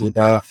coming through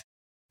the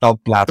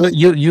top glass. So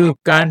you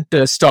can't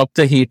stop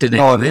the heat in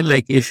any way,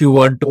 like if you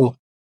want to.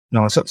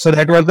 No, so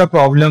that was the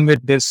problem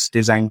with this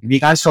design. We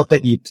can't stop the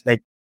heat.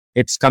 Like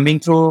it's coming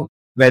through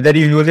whether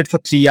you use it for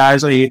 3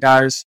 hours or 8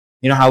 hours,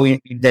 how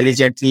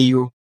intelligently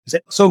you use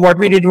it. So what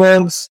we did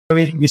was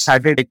we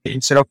started, like,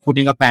 instead of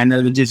putting a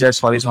panel which is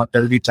just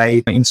horizontal, we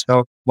tried instead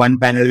of one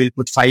panel, we'll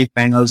put 5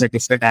 panels at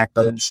different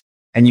angles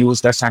and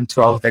use the sun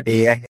throughout the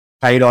day, and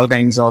tried all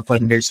kinds of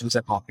combinations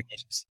and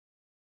combinations.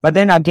 But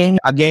then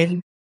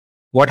again,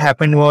 what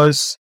happened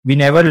was we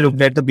never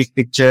looked at the big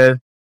picture.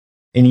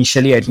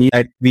 Initially, at least,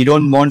 we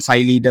don't want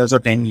 5 liters or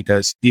 10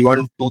 liters. We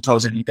want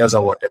 2000 liters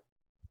of water.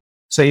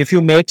 So if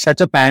you make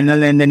such a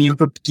panel and then you have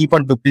to keep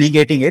on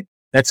duplicating it,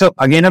 that's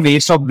again a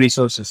waste of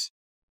resources.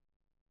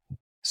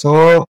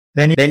 So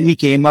then we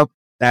came up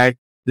that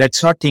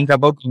let's not think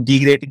about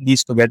integrating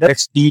these together.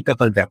 Let's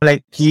decouple them.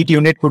 Like heat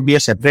unit could be a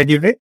separate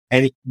unit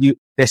and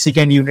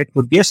desiccant unit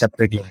could be a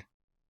separate unit.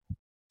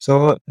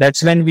 So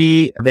that's when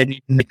then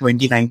in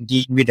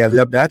 2019, we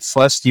developed our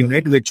first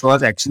unit, which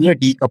was actually a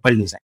decoupled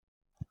design.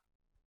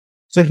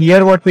 So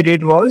here what we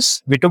did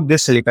was we took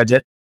this silica gel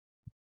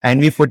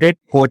and we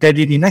coated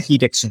it in a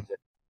heat exchanger.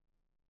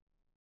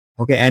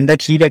 Okay. And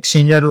that heat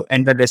exchanger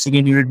and the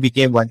desiccant unit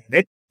became one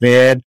unit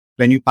where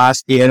when you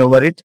pass air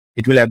over it,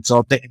 it will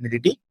absorb the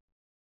humidity.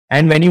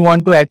 And when you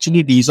want to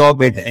actually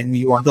desorb it and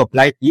you want to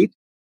apply heat,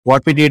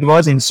 what we did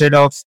was instead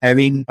of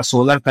having a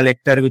solar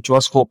collector, which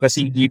was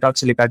focusing heat on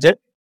silica gel,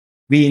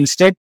 we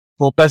instead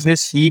focused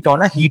this heat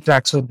on a heat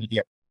transfer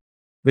medium,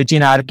 which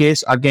in our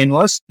case again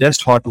was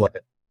just hot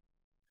water.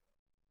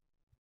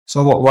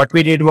 So what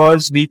we did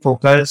was we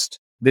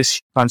focused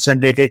this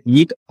concentrated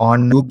heat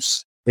on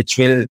tubes which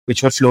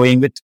were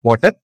flowing with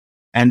water,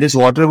 and this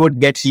water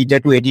would get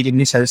heated to 80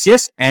 degrees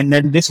Celsius, and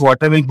then this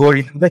water will go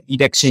into the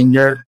heat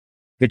exchanger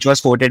which was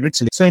coated with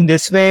silica. So in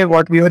this way,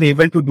 what we were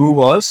able to do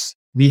was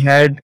we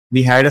had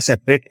a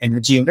separate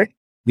energy unit,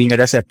 we had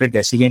a separate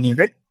desiccant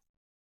unit,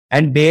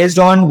 and based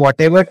on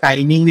whatever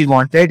timing we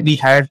wanted, we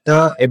had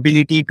the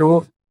ability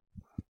to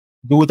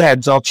do the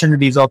absorption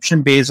and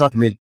desorption based on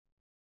wind,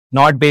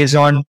 not based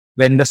on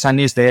when the sun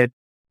is there.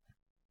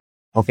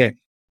 Okay.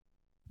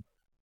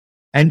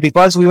 And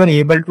because we were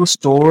able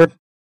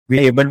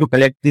to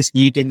collect this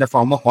heat in the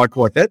form of hot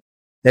water,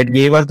 that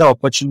gave us the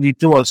opportunity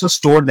to also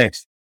store that.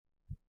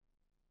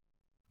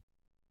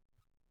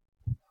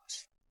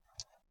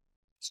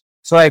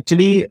 So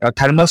actually,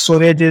 thermal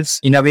storage is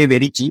in a way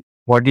very cheap.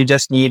 What you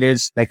just need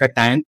is like a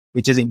tank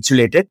which is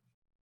insulated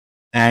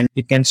and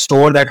it can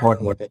store that hot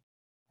water.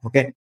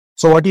 Okay.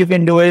 So what you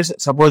can do is,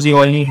 suppose you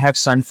only have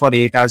sun for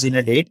 8 hours in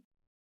a day,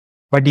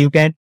 but you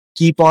can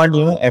keep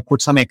on,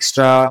 put some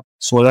extra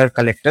solar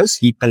collectors,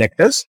 heat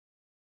collectors,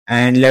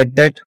 and let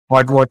that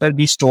hot water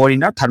be stored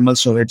in a thermal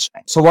storage.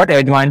 So what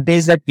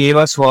advantage that gave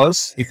us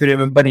was, if you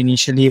remember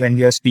initially when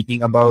we were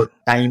speaking about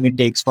time it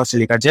takes for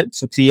silica gel,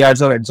 so 3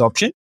 hours of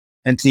absorption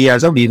and 3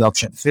 hours of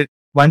desorption. So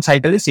one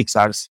cycle is 6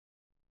 hours.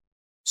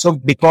 So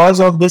because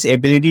of this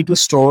ability to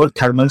store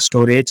thermal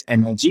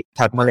energy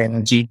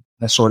in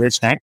the storage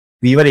tank,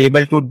 we were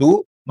able to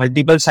do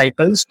multiple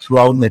cycles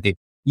throughout the day,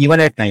 even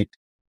at night.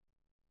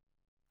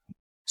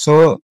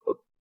 So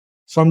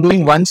from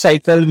doing one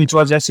cycle, which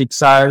was just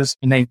 6 hours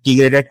in an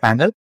integrated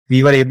panel,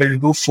 we were able to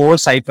do 4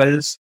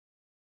 cycles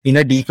in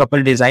a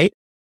decoupled design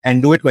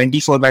and do it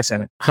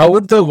 24/7. How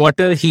would the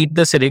water heat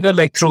the silica?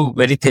 Like through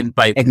very thin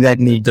pipe?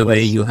 Exactly. The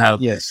way you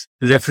have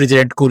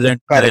refrigerant,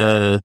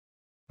 coolant,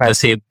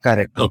 same.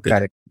 Correct. Okay.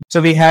 Correct. So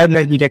we have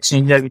a heat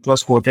exchanger which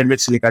was coated with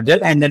silica gel,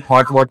 and then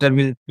hot water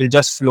will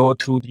just flow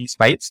through these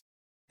pipes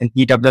and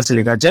heat up the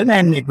silica gel,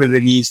 and it will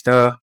release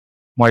the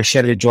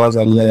moisture which was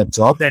earlier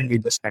absorbed, and we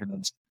just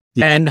condense.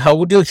 And how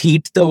would you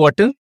heat the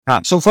water?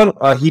 So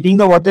for heating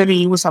the water, we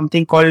use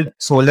something called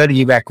solar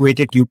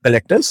evacuated tube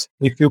collectors.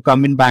 If you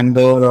come in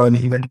Bangalore or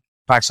even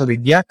parts of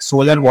India,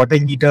 solar water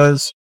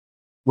heaters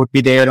would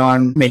be there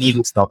on many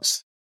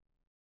rooftops.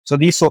 So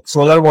these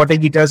solar water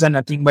heaters are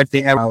nothing but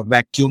they have a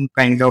vacuum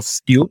kind of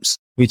tubes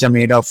which are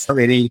made of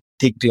very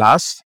thick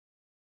glass.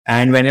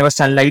 And whenever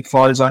sunlight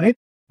falls on it,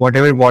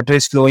 whatever water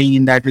is flowing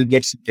in that will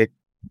get heated.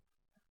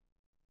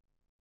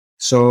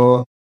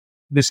 So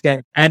this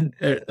can, and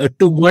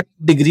to what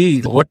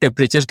degree, what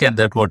temperature can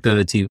that water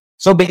achieve?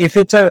 So if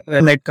it's a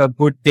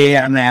good day,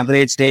 an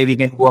average day, we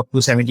can go up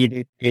to 70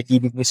 to 80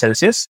 degrees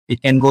Celsius.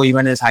 It can go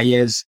even as high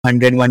as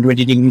 100,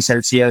 120 degrees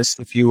Celsius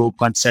if you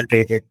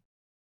concentrate it.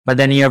 But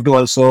then you have to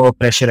also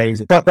pressurize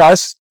it. For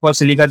us, for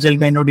silica gel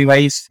kind of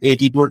device,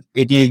 70 to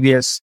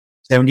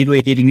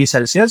 80 degrees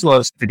Celsius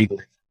was pretty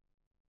good.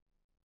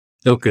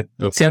 Okay.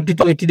 70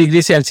 to 80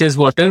 degrees Celsius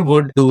water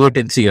would do it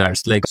in 3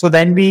 hours. So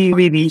then we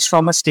reached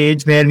from a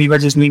stage where we were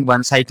just doing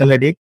 1 cycle a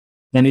day.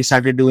 Then we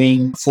started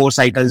doing 4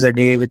 cycles a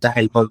day with the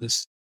help of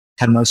this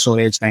thermal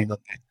storage kind of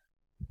thing.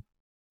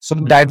 So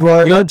that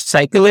was your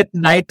cycle at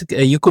night.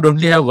 You could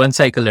only have 1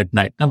 cycle at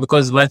night now,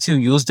 because once you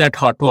use that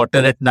hot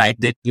water at night,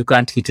 then you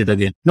can't heat it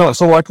again. No.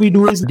 So what we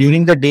do is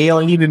during the day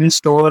only, we will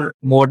store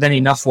more than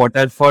enough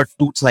water for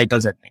 2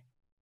 cycles at night.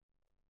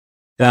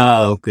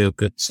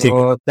 Okay.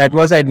 So that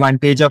was the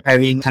advantage of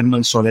having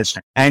thermal storage.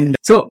 And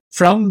so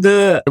from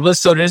the thermal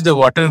storage, the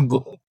water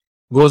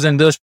goes in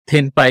those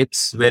thin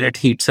pipes where it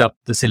heats up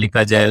the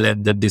silica gel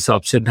and the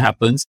desorption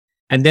happens.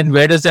 And then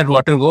where does that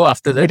water go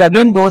after that? It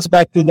again goes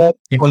back to the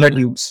solar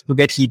tubes to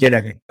get heated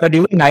again. But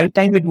during night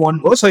time, it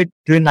won't go. So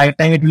during night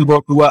time, it will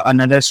go to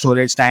another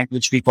storage tank,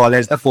 which we call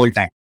as the cold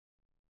tank.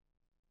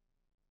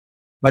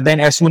 But then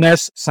as soon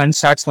as sun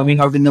starts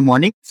coming out in the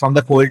morning, from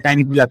the cold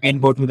tank, it will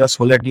again go to the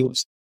solar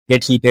tubes,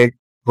 get heated,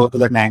 go to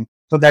the tank.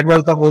 So that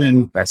was the whole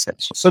loop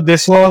passage. So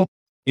this was,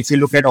 if you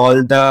look at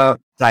all the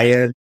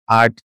prior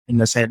art in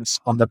the sense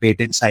on the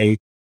patent side,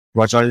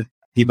 what all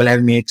people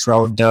have made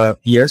throughout the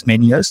years,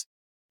 many years,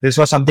 this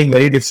was something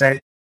very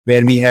different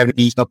where we have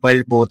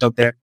decoupled both of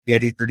them. We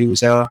had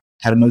introduced a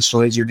thermal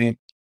storage unit,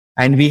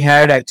 and we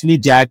had actually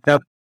jacked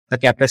up the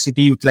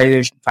capacity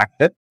utilization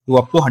factor to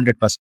up to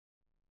 100%.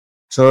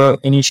 So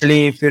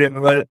initially, if you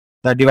remember,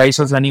 the device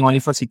was running only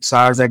for 6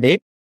 hours a day,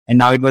 and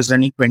now it was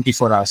running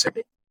 24 hours a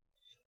day.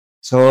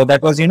 So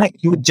that was,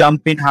 huge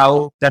jump in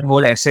how that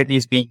whole asset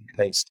is being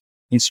utilized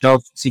instead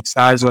of 6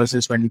 hours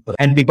versus 24.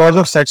 And because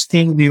of such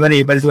thing, we were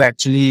able to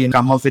actually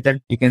come up with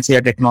you can say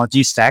a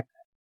technology stack,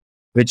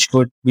 which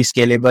could be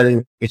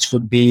scalable, which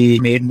could be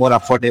made more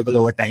affordable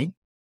over time.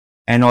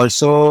 And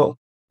also,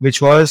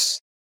 which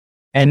was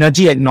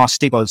energy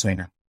agnostic also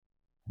in it.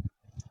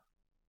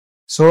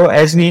 So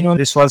as we know,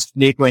 this was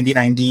late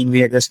 2019. We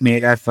had just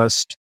made our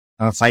first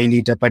 5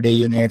 liter per day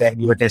unit and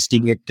we were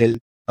testing it till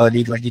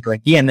early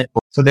 2020. And then,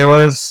 so there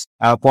was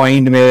a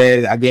point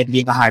where, again,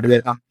 being a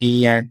hardware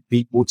company and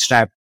being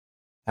bootstrapped,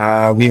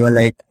 we were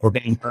like,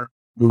 okay,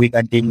 do we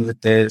continue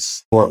with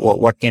this? Or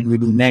what can we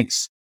do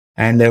next?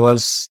 And there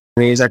was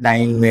always a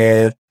time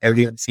where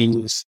everyone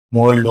feels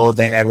more low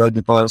than ever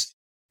because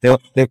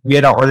we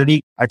had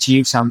already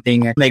achieved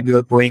something and like we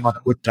were going on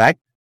a good track.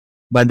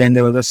 But then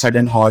there was a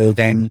sudden halt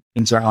and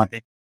things were not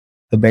in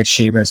the best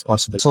shape as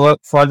possible. So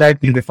for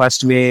that, in the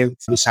first wave,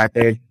 we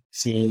started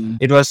seeing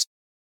it was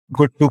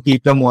good to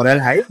keep the morale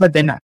high, but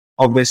then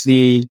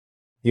obviously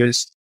you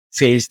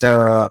face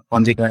the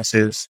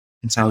consequences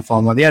in some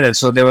form or the other.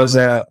 So there was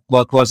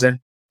work wasn't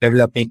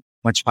developing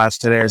much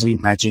faster as we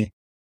imagined.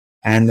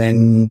 And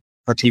then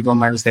for 3-4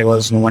 months, there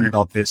was no one at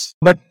office.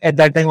 But at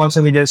that time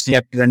also, we just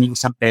kept running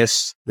some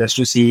tests just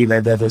to see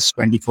whether this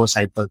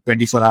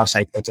 24-hour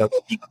cycles are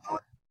working or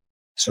not.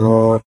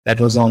 So that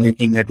was the only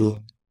thing that we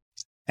did.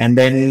 And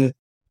then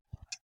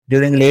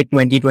during late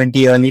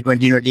 2020, early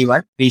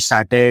 2021, we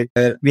started,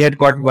 we had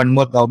got one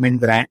more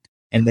government grant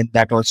and then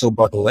that also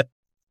got over.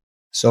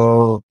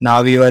 So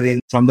now we were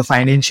from the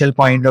financial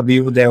point of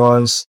view, there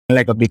was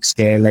like a big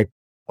scare, like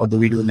what do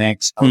we do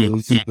next? How do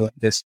we do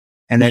this?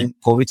 And then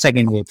COVID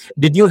second wave.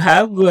 Did you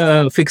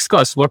have fixed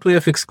costs? What were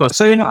your fixed costs?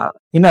 So,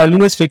 in early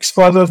days, fixed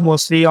costs was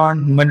mostly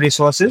on human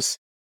resources.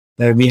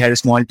 We had a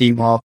small team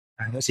of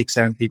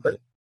 6-7 people.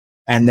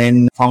 And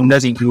then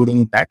founders,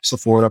 including that. So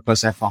 4 of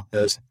us are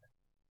founders,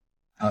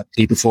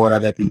 3 to 4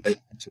 other people.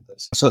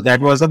 So that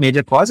was the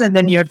major cost. And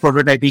then you had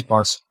prototyping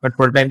cost. But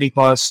prototyping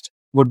cost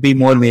would be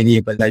more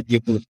variable. Like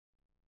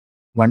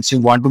once you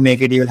want to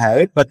make it, you will have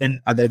it. But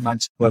then other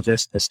months were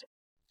just testing.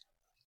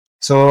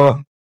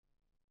 So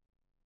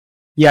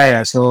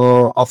yeah.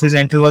 So office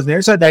rental was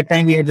there. So at that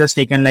time we had just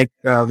taken like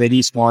a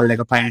very small, like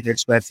a 500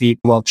 square feet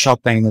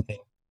workshop kind of thing.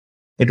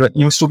 It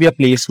used to be a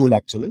play school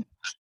actually.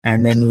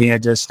 And then we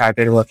had just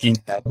started working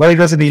there. But it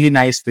was a really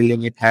nice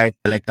building. It had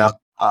like a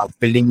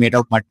building made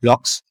of mud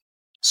blocks.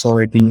 So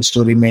it used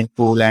to remain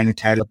cool and it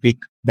had a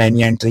big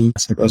banyan tree.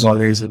 So it was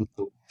always really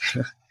cool.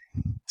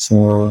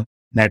 So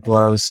that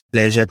was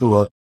pleasure to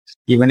work.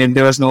 Even if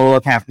there was no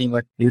work happening,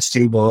 but you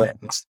still go.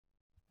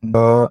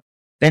 So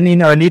then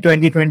in early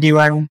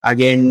 2021,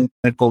 again,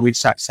 the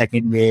COVID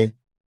second wave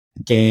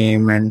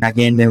came and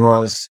again there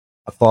was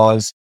a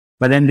pause.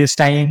 But then this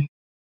time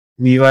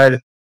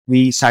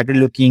we started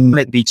looking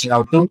like reaching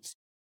out to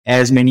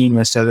as many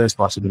investors as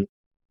possible.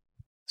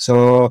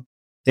 So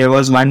there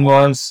was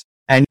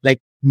and like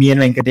me and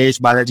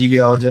Venkatesh, Balaji,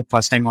 we were the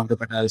first time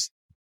entrepreneurs.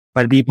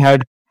 But we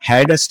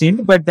had a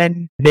stint, but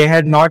then they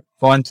had not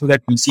gone through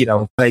that VC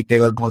route. Like they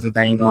were most of the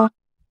time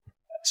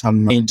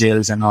some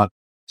angels and all.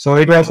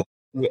 So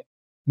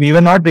we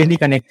were not really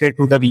connected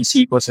to the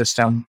VC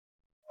ecosystem.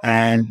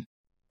 And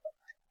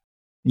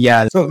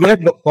yeah, so we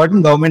had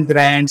gotten government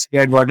grants, we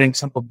had gotten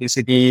some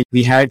publicity,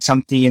 we had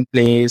something in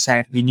place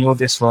and we knew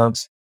this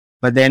works.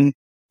 But then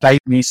the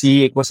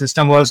VC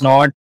ecosystem was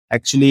not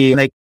actually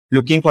like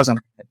looking for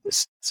something like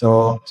this.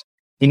 So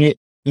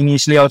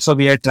initially also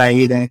we had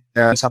tried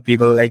and some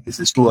people like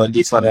this is too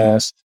early for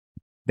us.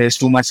 There's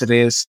too much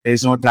risk.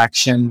 There's no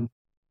traction.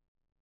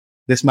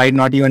 This might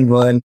not even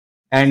work.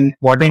 And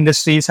water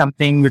industry is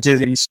something which is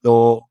very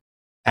slow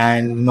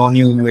and no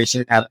new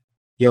innovation happen.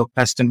 Your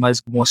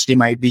customers mostly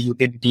might be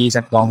utilities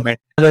and government.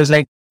 There's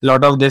like a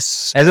lot of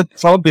this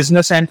from a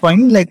business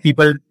standpoint, like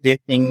people, they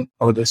think,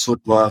 oh, this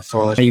would work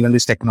or even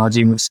this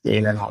technology will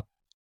scale and all.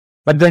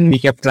 But then we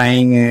kept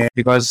trying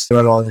because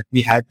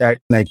we had that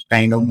like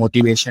kind of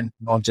motivation,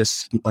 not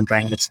just keep on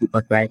trying, let's keep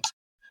on trying.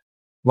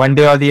 One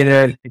day or the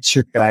other, it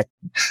should crack.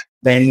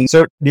 Then,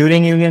 so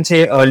during, you can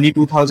say early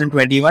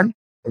 2021,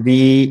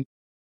 we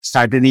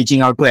started reaching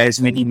out to as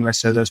many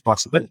investors as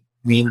possible,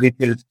 mainly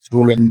through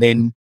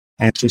LinkedIn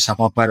and through some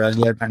of our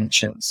earlier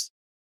connections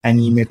and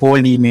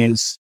cold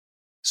emails.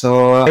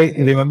 So I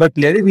remember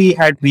clearly we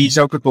had reached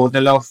out to a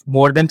total of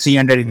more than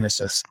 300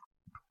 investors.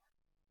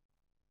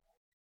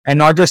 And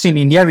not just in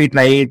India, we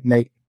tried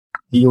like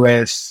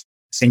US,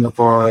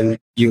 Singapore,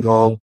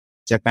 Europe,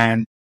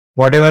 Japan,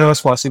 whatever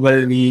was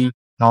possible, we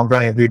knocked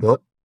on every door.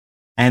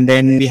 And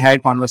then we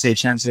had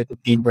conversations with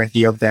 15,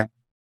 20 of them.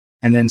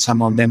 And then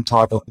some of them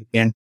thought, okay, we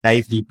can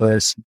dive deeper.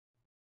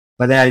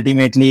 But then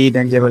ultimately,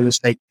 then there were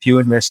just like few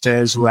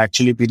investors who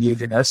actually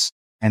believed in us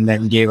and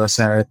then gave us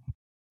our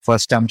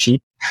first term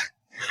sheet.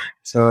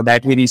 So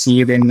that we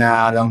received in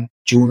around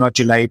June or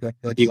July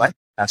 2021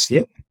 last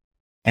year.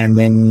 And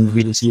then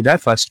we received our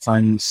first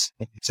funds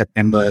in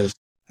September.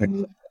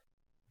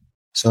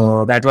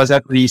 So that was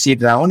a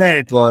pre-seed round and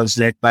it was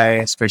led by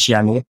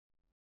Speciale.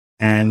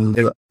 And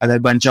there were other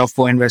bunch of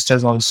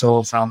co-investors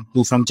also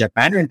two from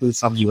Japan and two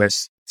from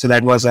US. So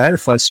that was our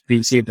first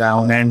pre-seed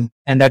round.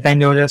 And that time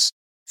there were just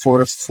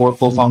four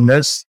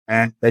co-founders,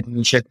 and the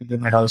initial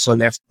team had also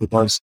left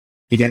because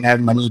we didn't have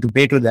money to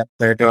pay to them.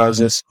 So it was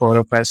just four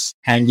of us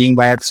hanging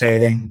by a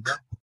thread and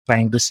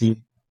trying to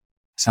see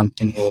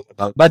something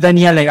about. But then,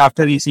 yeah, like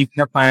after receiving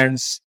the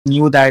funds,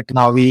 knew that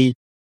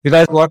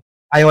because what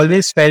I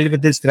always felt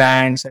with these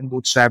grants and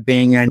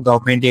bootstrapping and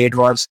government aid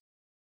was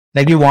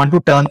like you want to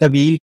turn the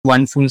wheel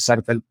one full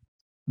circle,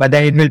 but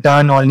then it will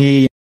turn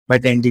only by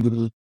 10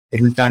 degrees.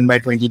 It will turn by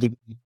 20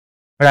 degrees.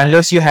 But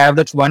unless you have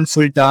that one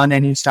full turn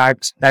and it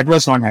starts, that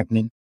was not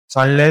happening.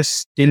 So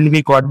unless till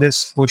we got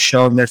this push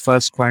of that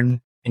first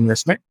fund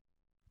investment,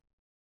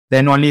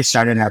 then only it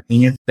started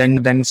happening.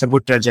 Then it's a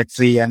good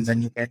trajectory, and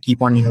then you can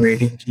keep on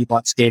innovating, keep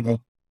on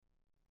scaling.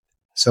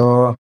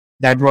 So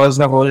that was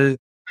the whole,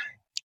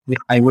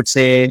 I would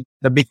say,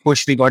 the big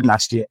push we got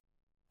last year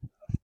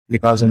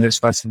because of this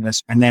first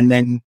investment. And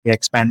then we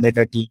expanded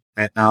the team.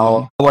 And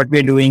now what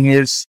we're doing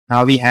is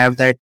now we have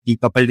that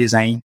decoupled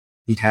design.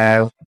 We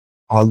have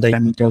all the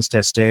parameters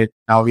tested.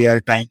 Now we are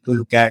trying to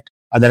look at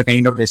other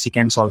kind of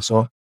desiccants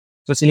also.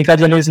 So silica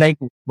gel is like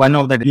one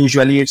of the,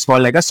 usually it's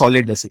called like a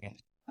solid desiccant.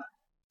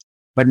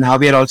 But now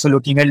we are also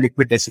looking at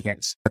liquid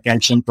desiccants,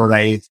 calcium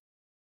chloride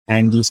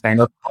and these kind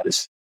of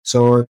oils.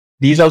 So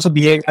these also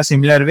behave a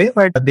similar way,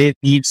 but they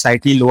need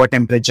slightly lower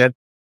temperature,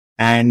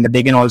 and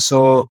they can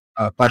also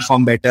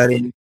perform better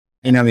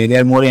in a way. They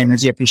are more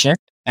energy efficient,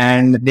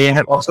 and they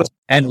have also.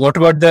 And what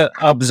about the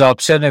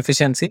absorption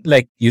efficiency?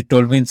 Like you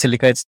told me in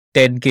silica, it's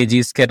 10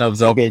 kgs can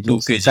absorb 2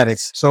 kgs.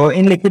 Correct. So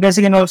in liquid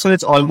desiccant also,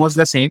 it's almost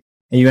the same.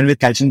 Even with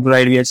calcium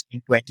chloride, we are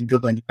seeing 20 to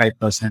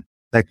 25%,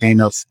 that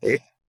kind of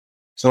state.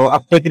 So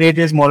uptake rate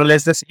is more or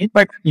less the same,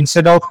 but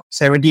instead of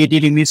 70, 80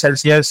 degrees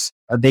Celsius,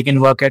 they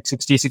can work at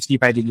 60,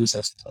 65 degrees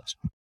Celsius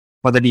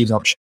for the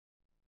desorption.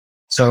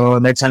 So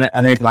that's an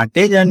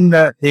advantage, and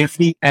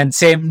and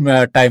same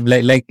time,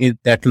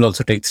 that will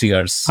also take 3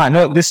 hours.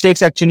 No, this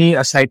takes actually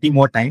a slightly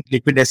more time.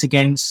 Liquid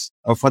desiccants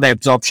for the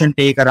absorption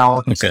take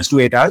around 6 to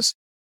 8 hours,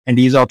 and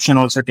desorption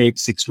also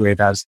takes 6 to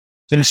 8 hours.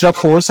 So instead of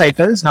 4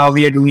 cycles, now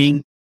we are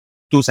doing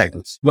 2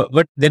 cycles.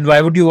 But then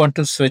why would you want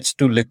to switch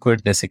to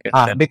liquid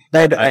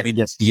desiccant?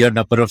 Yes. Your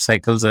number of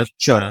cycles are...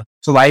 Sure.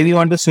 So why we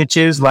want to switch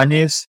is, one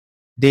is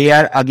they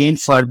are again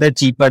further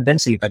cheaper than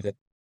silica gel.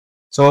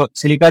 So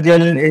silica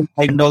gel is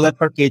 $5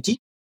 per kg,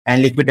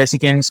 and liquid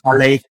desiccants are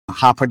like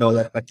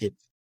 $0.50 per kg.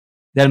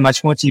 They're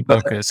much more cheaper.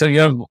 Okay. So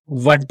your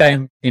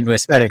one-time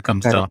investment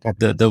comes down.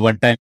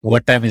 The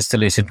one-time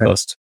installation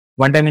cost.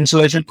 One-time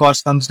installation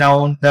cost comes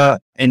down.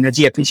 The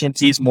energy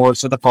efficiency is more.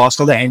 So the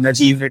cost of the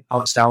energy unit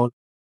comes down.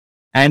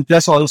 And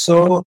plus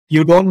also,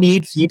 you don't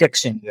need heat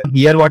exchanger.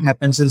 Here what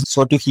happens is,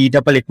 so to heat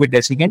up a liquid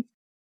desiccant,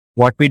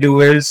 what we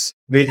do is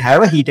we'll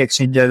have a heat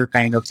exchanger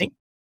kind of thing.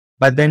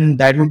 But then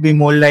that would be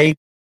more like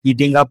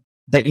heating up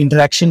the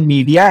interaction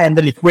media and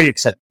the liquid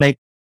itself. Like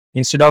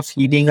instead of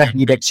heating a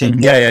heat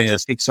exchanger,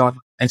 sticks on,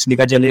 and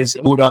silica gel is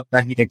put on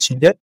the heat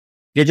exchanger,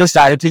 you're just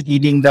directly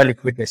heating the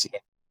liquid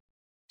desiccant.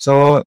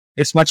 So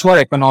it's much more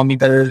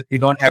economical. You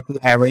don't have to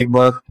have a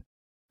work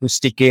to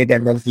stick it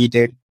and then heat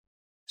it.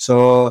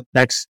 So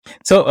that's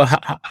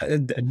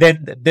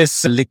then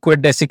this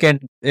liquid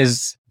desiccant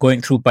is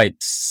going through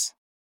pipes.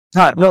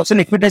 No, so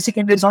liquid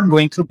desiccant is not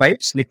going through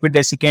pipes. Liquid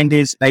desiccant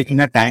is like in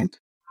a tank.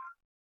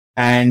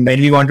 And when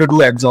we want to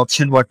do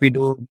absorption, what we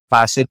do,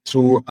 pass it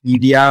through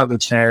media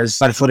which has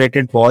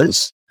perforated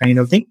walls kind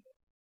of thing.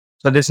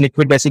 So this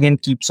liquid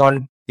desiccant keeps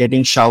on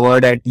getting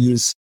showered at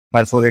these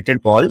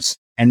perforated walls.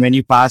 And when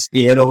you pass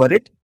air over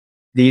it,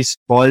 these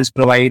walls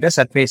provide a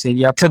surface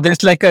area. So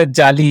there's like a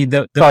jali,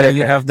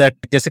 you have that,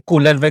 just a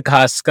cooler with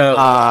ghas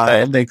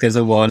ka, like there's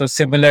a wall. So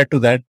similar to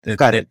that,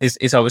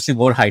 it's obviously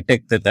more high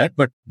tech than that,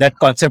 but that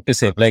concept is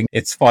same. Like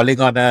it's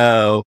falling on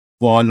a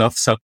wall of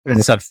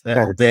surface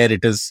where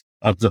it is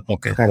absorbed.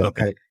 Okay.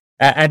 Okay.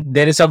 And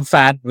there is some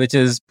fan which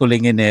is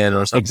pulling in air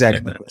or something.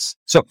 Exactly. Like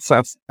so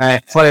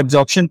for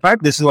absorption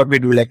part, this is what we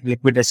do. Like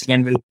liquid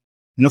desiccant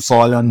will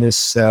fall on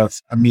this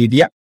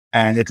media,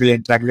 and it will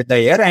interact with the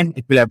air and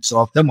it will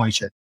absorb the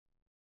moisture.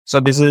 So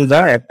this is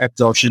the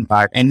absorption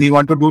part. And we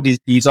want to do this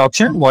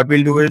desorption. What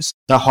we'll do is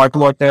the hot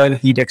water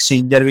heat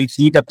exchanger will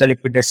heat up the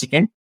liquid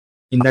desiccant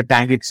in the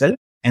tank itself.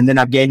 And then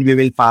again, we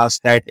will pass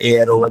that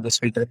air over this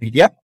filter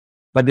media.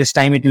 But this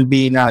time it will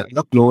be in a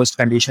closed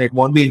condition. It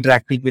won't be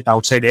interacting with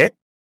outside air,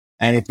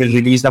 and it will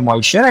release the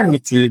moisture and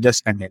it will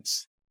just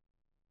condense.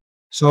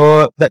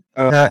 So the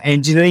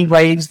engineering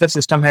wise, the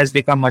system has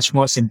become much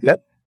more simpler.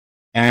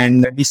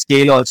 And the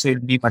scale also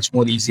will be much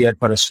more easier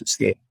for us to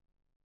scale.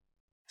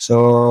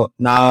 So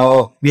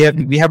now we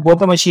have both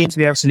the machines.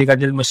 We have silica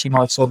gel machine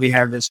also. We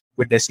have this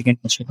liquid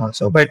desiccant machine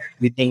also. But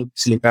we think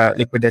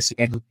liquid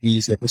desiccant would be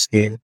easier to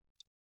scale.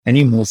 And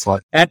you move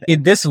forward. And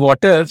in this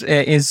water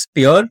is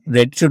pure,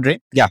 ready to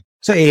drink? Yeah.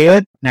 So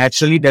air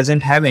naturally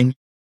doesn't have any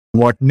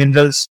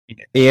minerals.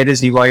 Air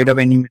is devoid of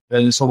any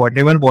minerals. So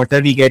whatever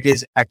water we get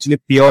is actually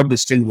pure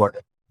distilled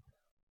water.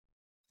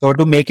 So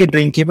to make it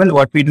drinkable,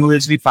 what we do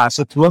is we pass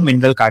it through a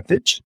mineral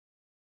cartridge.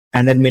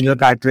 And then mineral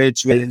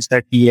cartridge will balance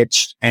the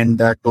pH and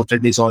the total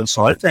dissolved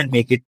salts and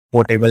make it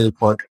potable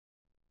for.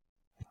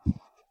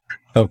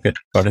 Okay,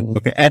 got it.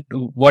 Okay, and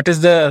what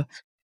is the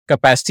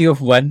capacity of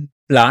one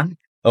plant?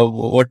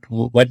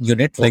 What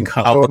unit? Like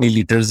how many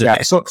liters a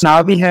day? So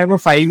now we have a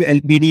 5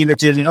 LPD,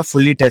 which is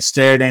fully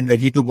tested and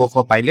ready to go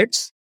for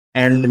pilots,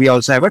 and we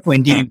also have a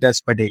 20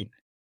 liters per day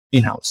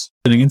in house.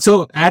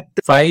 So at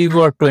 5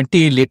 or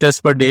 20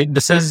 liters per day,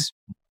 this is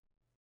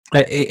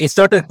it's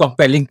not a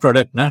compelling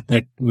product, nah?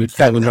 That will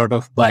have a lot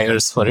of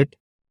buyers for it.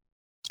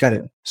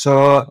 Correct.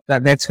 So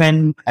that's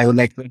when I would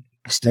like to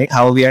like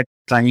how we are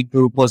trying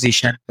to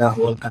position the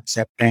whole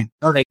concept and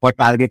like what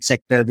target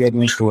sector we are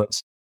going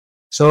towards.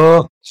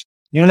 So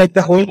like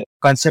the whole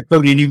concept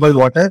of renewable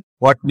water,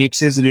 what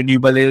makes it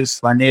renewable is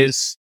one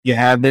is you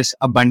have this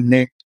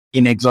abundant,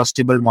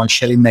 inexhaustible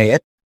moisture in the air,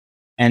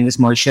 and this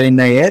moisture in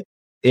the air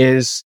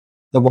is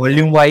the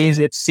volume wise,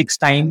 it's 6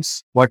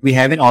 times what we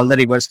have in all the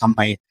rivers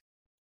combined.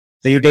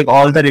 So you take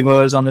all the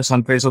rivers on the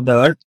surface of the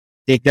earth,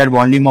 take that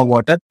volume of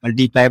water,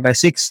 multiply by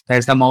 6.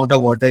 That's the amount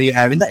of water you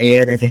have in the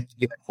air at any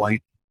given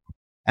point.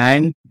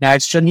 And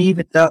naturally,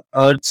 with the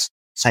Earth's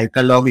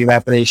cycle of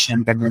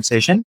evaporation,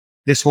 condensation,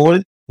 this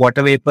whole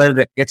water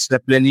vapor gets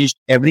replenished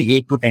every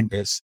 8 to 10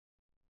 days.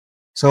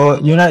 So,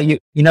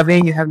 in a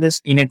way, you have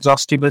this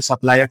inexhaustible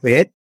supply of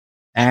air.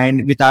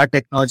 And with our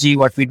technology,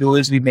 what we do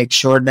is we make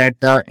sure that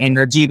the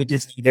energy which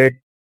is needed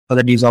for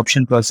the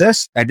desorption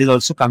process, that is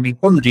also coming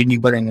from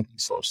renewable energy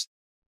source.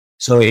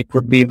 So it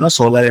could be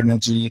solar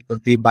energy, it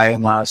could be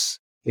biomass.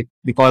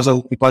 Because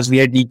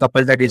we are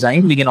decoupled the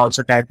design, we can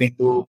also tap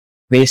into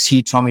waste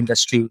heat from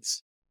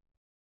industries,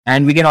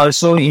 and we can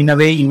also in a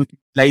way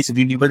utilize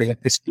renewable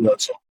electricity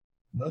also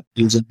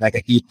using like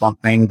a heat pump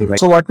kind of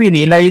device. So what we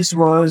realized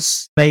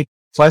was like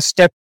first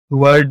step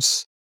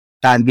towards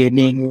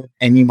targeting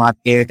any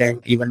market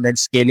and even then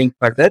scaling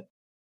further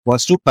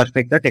was to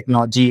perfect the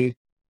technology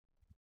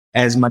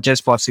as much as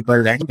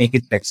possible and make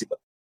it flexible.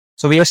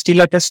 So we are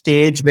still at a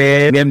stage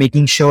where we are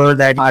making sure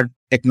that our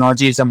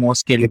technology is the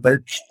most scalable,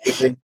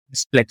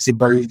 it's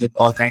flexible with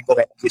all kinds of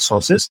energy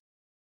sources.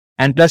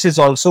 And plus it's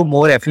also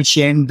more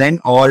efficient than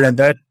all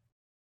other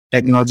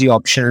technology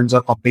options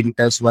or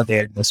competitors who are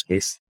there in the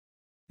space.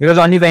 Because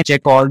only when you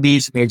check all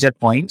these major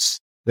points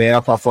where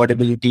of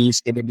affordability,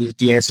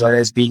 scalability, as well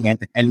as being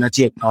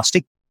energy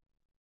agnostic,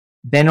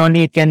 then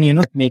only it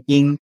can,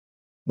 making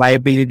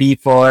viability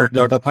for a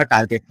lot of our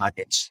target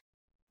markets.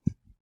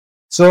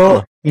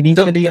 So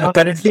initially,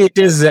 currently it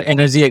is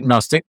energy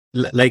agnostic,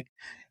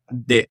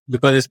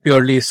 because it's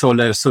purely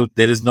solar, so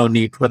there is no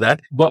need for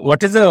that. But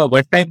what is the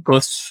one-time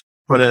cost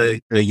for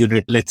a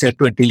unit? Let's say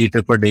 20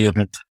 liter per day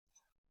unit.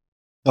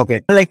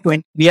 Okay, like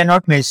we are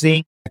not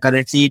measuring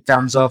currently in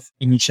terms of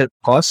initial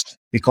cost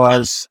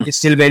because it's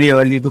still very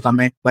early to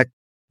comment. But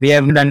we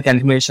have done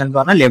calculations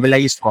on a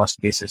levelized cost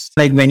basis.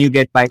 Like when you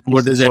get by,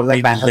 what is that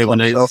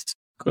levelized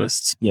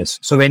cost? Yes.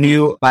 So when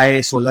you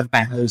buy solar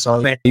panels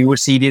or when you would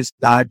see these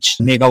large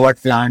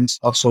megawatt plants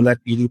of solar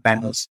PV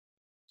panels.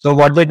 So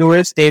what they do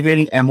is they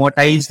will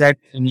amortize that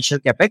initial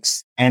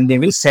capex and they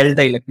will sell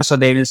the electricity. So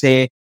they will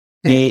say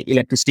the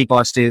electricity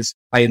cost is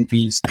 5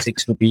 rupees,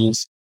 6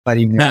 rupees per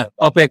unit.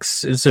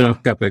 OPEX instead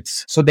of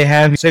capex. So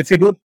if you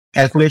do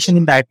calculation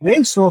in that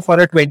way, so for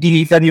a 20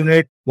 liter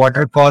unit,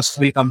 water cost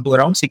will come to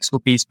around 6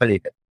 rupees per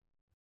liter,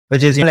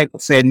 which is like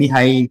fairly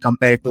high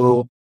compared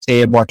to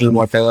say a bottled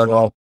water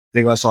or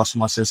reverse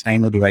osmosis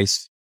kind of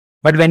device.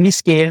 But when we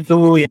scale to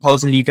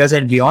 1,000 liters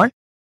and beyond,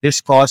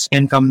 this cost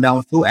can come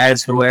down to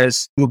as low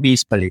as 2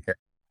 rupees per liter.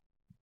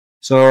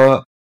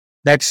 So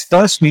that's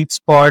the sweet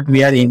spot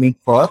we are aiming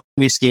for.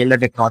 We scale the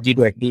technology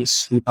to at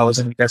least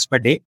 2,000 liters per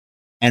day,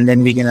 and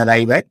then we can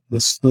arrive at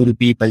this 2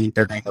 rupee per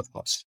liter kind of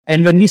cost.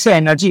 And when we say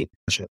energy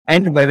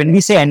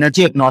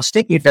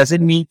agnostic, it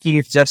doesn't mean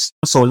it's just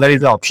solar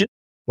is the option.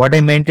 What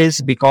I meant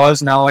is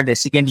because now a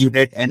desiccant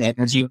unit and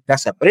energy unit are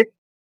separate.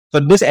 So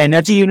this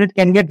energy unit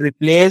can get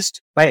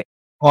replaced by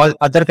all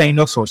other kind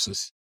of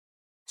sources.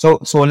 So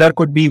solar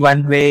could be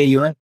one way,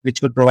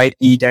 which could provide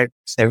heat at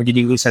 70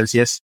 degrees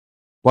Celsius.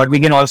 What we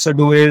can also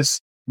do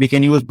is we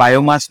can use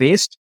biomass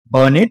waste,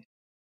 burn it,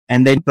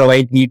 and then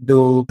provide heat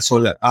to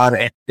solar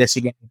or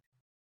desiccant.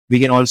 We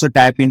can also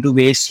tap into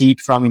waste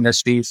heat from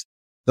industries.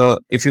 So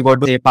if you go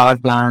to say power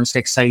plants,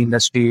 textile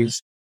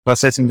industries,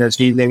 process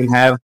industries, they will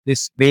have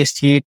this waste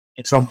heat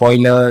from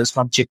boilers,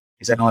 from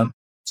chimneys and all.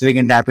 So we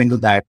can tap into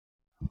that.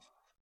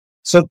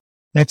 So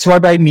that's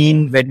what I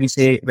mean when I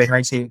say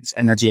it's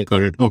energy.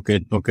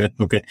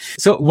 Okay.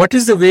 So what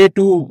is the way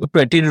to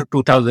 20 to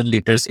 2,000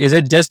 liters? Is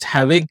it just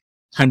having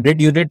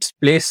 100 units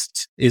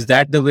placed? Is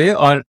that the way,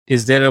 or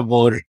is there a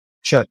more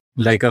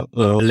like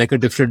a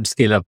different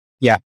scale up?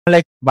 Yeah,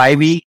 like why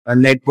we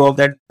let go of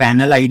that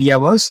panel idea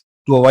was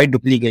to avoid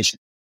duplication,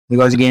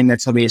 because again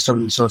that's a waste of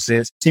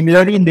resources.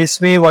 Similarly, in this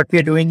way, what we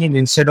are doing is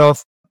instead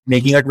of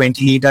making a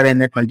 20 liter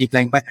and then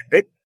multiplying by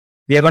 100,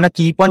 we are going to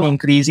keep on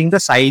increasing the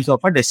size of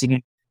a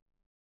desiccant.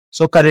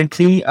 So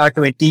currently, a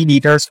 20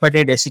 liters per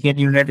day desiccant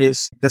unit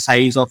is the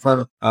size of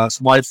a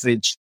small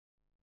fridge.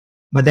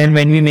 But then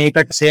when we make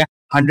say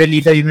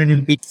 100-liter unit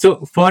will be.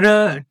 So for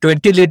a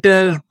 20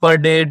 liter per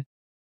day,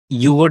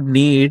 you would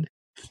need,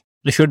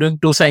 if you're doing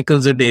 2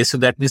 cycles a day, so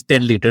that means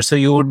 10 liters. So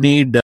you would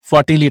need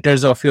 40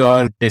 liters of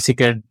your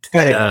desiccant.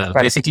 Correct.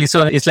 Basically,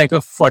 so it's like a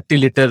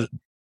 40-liter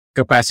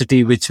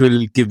capacity, which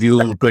will give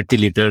you 20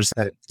 liters.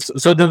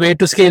 So the way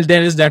to scale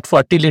there is that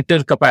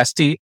 40-liter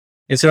capacity.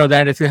 Instead of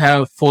that, if you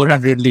have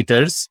 400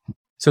 liters,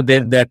 so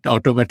then that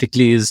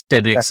automatically is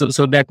 10x.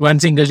 So that one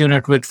single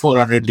unit with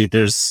 400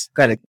 liters.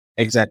 Correct.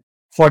 Exactly.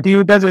 40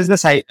 liters is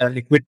the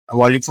liquid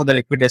volume for the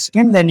liquid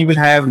desiccant. Then you will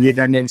have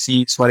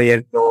redundancies for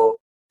airflow.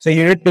 So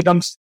unit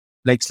becomes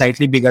like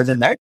slightly bigger than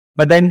that.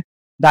 But then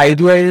the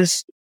idea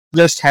is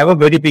just have a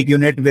very big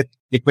unit with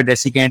liquid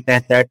desiccant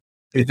and that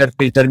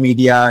filter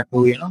media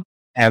to,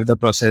 have the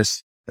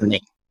process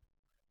running.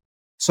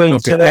 So and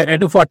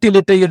a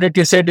 40-liter unit,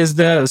 you said, is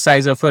the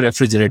size of a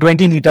refrigerator.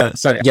 20 liter.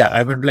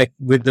 I would like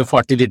with the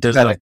 40 liters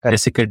of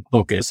desiccant.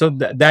 Okay. So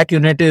that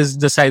unit is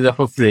the size of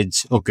a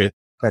fridge. Okay.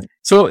 Correct.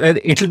 So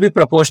it will be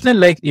proportional.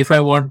 Like if I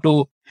want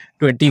 20,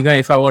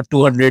 if I want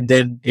 200,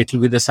 then it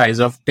will be the size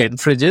of 10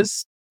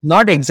 fridges.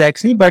 Not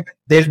exactly, but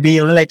there'll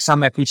be like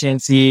some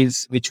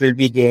efficiencies which will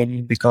be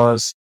gained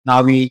because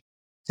now we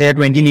say a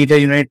 20-liter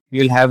unit,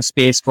 we'll have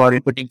space for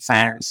putting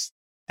fans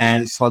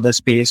and for the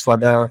space for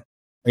the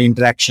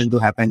interaction to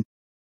happen.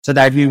 So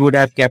that we would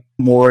have kept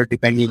more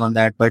depending on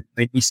that. But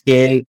when we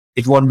scale,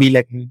 it won't be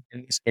like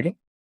scaling.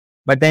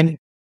 But then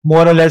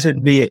more or less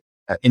it'll be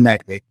in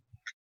that way.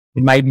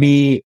 It might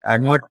be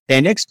not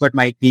 10x, but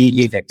might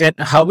be 8x. And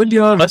how will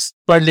your cost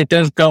per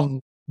liter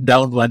come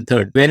down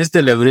 1/3? Where is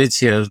the leverage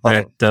here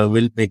that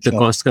will make the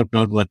cost come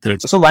down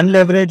 1/3? So one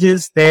leverage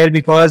is there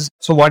because,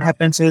 so what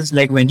happens is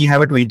like when you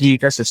have a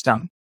 20-liter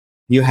system,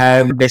 you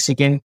have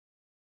desiccant,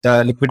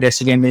 the liquid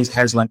desiccant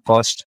has one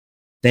cost.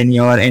 Then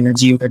your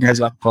energy unit has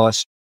one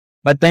cost.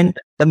 But then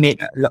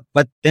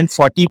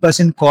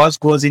 40% cost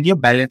goes in your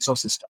balance of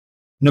system.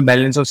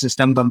 Balance of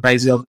system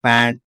comprises of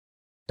fan,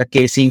 the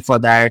casing for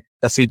that,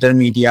 the filter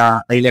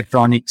media, the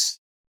electronics.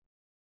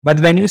 But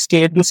when you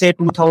scale to say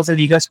 2000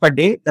 liters per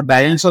day, the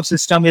balance of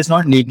system is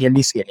not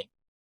linearly scaling.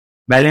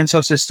 Balance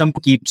of system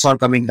keeps on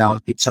coming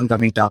down.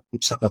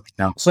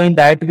 So in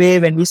that way,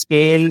 when we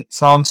scale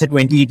from say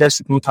 20 liters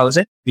to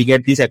 2000, we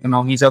get these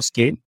economies of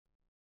scale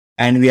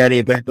and we are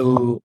able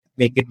to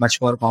make it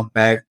much more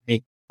compact,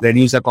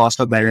 reduce the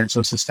cost of balance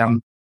of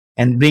system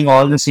and bring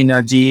all the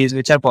synergies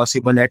which are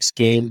possible at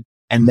scale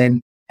and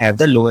then have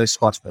the lowest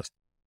cost per.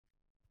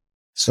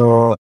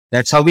 So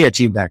that's how we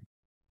achieve that.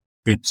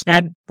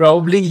 And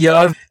probably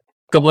your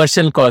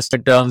commercial cost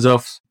in terms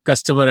of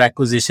customer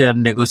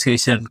acquisition,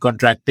 negotiation,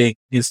 contracting,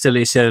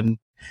 installation,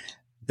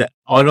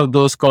 all of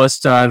those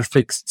costs are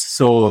fixed.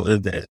 So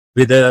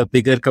with a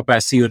bigger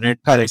capacity unit,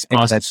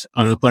 costs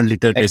on a per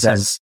liter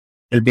basis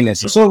will be less.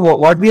 So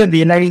what we have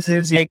realized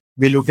is like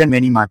we looked at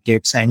many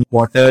markets and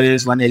water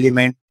is one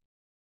element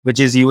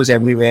which is used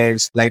everywhere.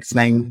 It's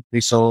lifeline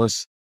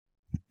resource,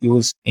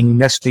 used in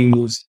industry,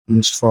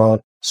 used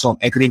for some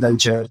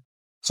agriculture.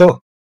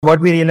 So what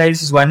we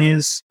realize is one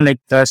is like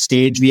the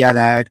stage we are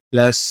at,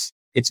 plus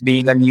it's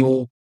being a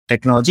new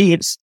technology,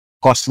 it's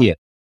costlier.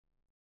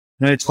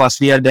 It's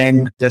costlier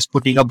than just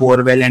putting a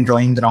bore well and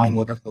drawing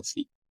groundwater for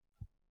free.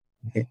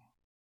 Okay.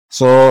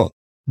 So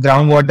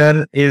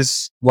groundwater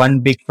is one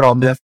big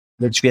problem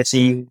which we are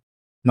seeing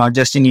not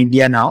just in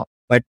India now,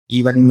 but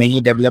even in many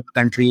developed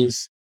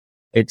countries,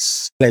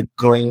 it's like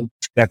growing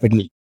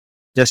rapidly.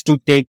 Just to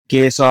take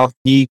case of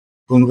the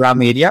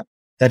Gurugram area,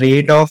 the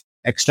rate of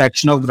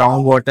extraction of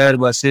groundwater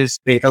versus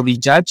rate of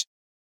recharge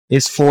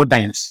is 4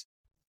 times.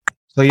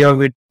 So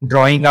you're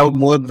drawing out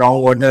more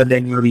groundwater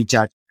than you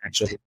recharge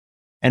actually.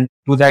 And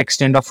to the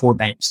extent of 4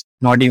 times,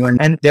 not even.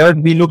 And there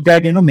we looked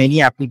at,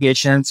 many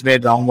applications where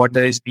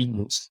groundwater is being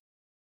used.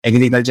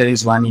 Agriculture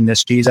is one,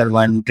 industries are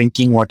one,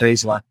 drinking water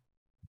is one.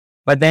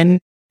 But then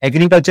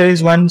agriculture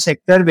is one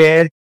sector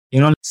where,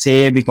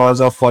 say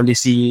because of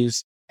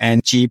policies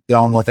and cheap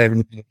groundwater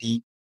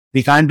availability,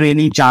 we can't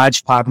really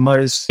charge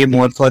farmers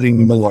more for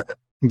renewable water.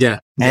 Yeah.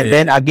 And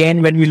then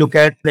again, when we look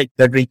at like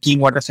the drinking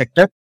water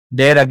sector,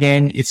 there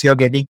again, if you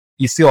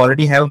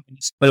already have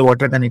municipal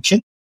water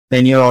connection,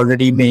 then you're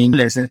already paying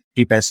less than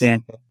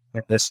 3%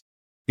 and it's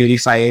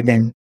purified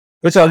and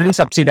it's already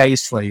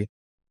subsidized for you.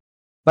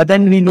 But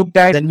then we looked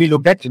at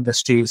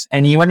industries,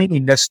 and even in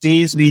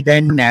industries, we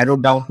then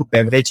narrowed down to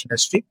beverage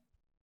industry.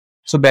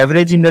 So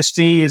beverage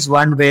industry is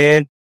one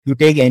where you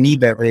take any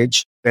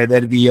beverage, whether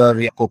it be your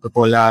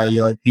Coca-Cola,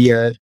 your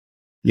beer,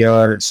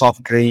 your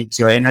soft drinks,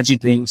 your energy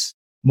drinks,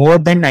 more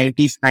than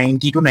 90 to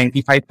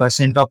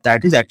 95% of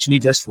that is actually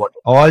just water.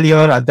 All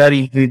your other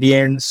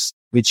ingredients,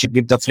 which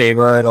give the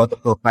flavor or the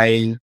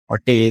profile or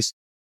taste,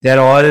 they're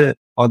all,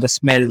 or the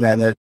smell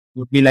rather,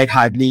 would be like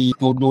hardly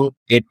 2 to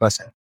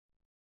 8%.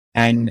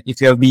 And if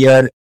your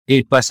beer,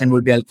 8%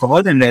 would be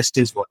alcohol and rest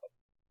is water.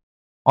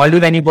 Although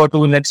when you go to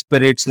like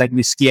spirits like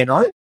whiskey and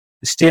all,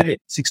 still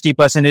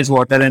 60% is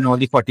water and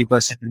only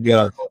 40% will be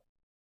alcohol.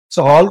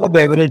 So all the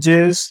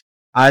beverages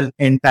are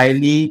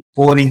entirely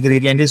core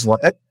ingredient is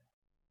water.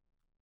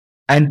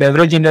 And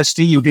beverage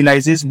industry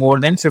utilizes more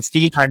than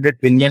 1,500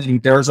 billion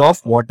liters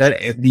of water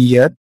every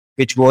year,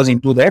 which goes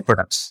into their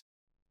products.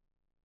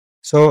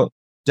 So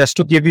just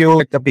to give you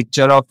like a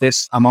picture of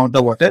this amount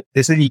of water,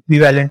 this is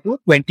equivalent to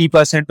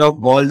 20%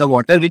 of all the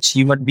water which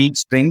human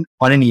beings drink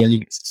on a yearly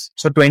basis.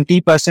 So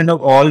 20%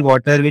 of all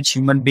water which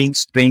human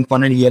beings drink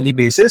on a yearly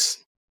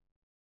basis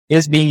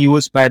is being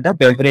used by the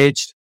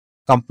beverage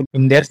company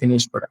in their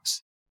finished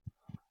products.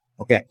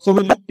 Okay. So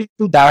we look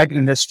into that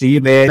industry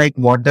where like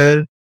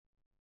water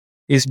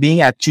is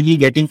being actually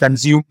getting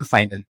consumed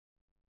finally.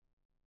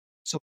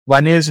 So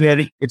one is where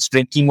it's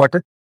drinking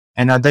water,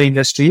 another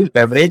industry is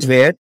beverage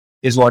where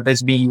is water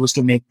is being used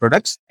to make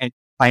products, and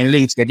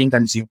finally it's getting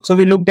consumed. So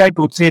we looked at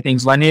 2-3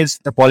 things. One is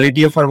the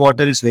quality of our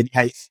water is very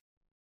high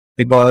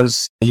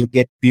because you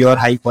get pure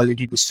high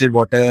quality distilled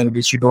water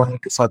which you don't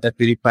need to further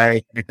purify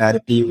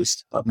entirely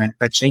used for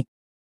manufacturing.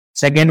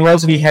 Second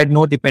was we had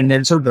no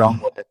dependence on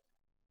groundwater.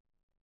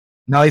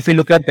 Now if you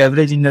look at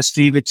beverage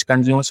industry which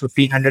consumes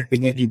 1,500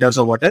 billion liters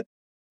of water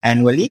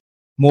annually,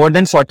 more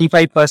than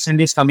 45%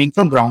 is coming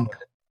from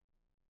groundwater.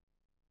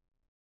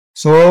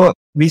 So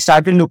we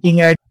started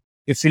looking at,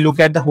 if you look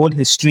at the whole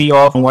history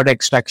of water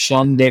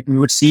extraction, that we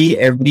would see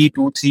every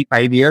 2, 3,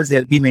 5 years,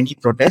 there'll be many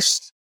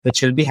protests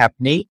which will be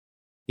happening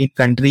in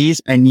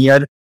countries and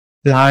near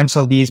plants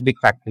of these big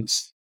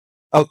factories,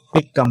 of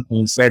big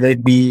companies, whether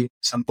it be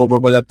some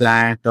Coca-Cola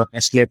plant or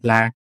Nestle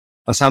plant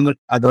or some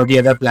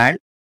other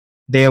plant,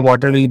 their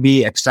water will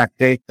be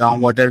extracted,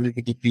 groundwater will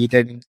be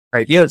depleted in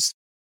 5 years,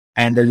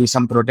 and there'll be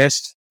some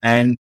protests.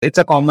 And it's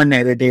a common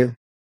narrative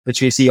which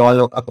we see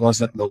all across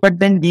the globe. But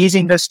then these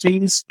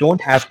industries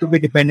don't have to be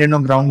dependent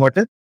on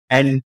groundwater.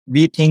 And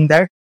we think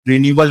that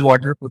renewable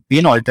water could be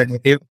an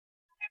alternative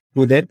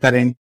to their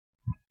current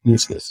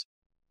use case.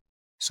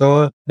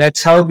 So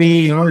that's how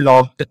we,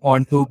 logged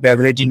onto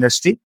beverage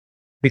industry,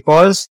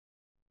 because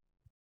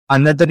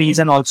another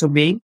reason also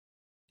being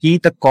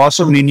the cost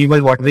of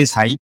renewable water is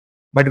high.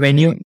 But when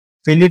you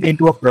fill it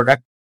into a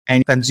product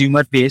and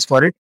consumer pays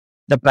for it,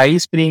 the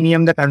price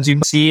premium the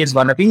consumer see is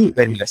going to be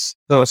very less.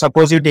 So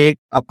suppose you take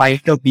a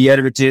pint of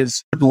beer, which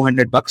is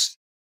 $200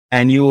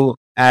 and you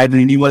add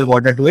renewable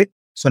water to it.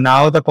 So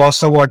now the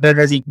cost of water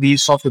has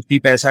increased from 50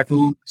 paisa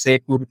to say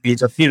 2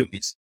 rupees or 3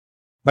 rupees.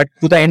 But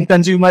to the end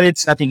consumer,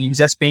 it's nothing. He's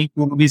just paying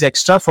 2 rupees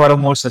extra for a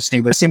more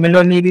sustainable.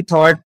 Similarly, we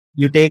thought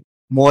you take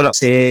more,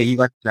 say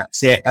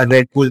a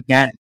Red Bull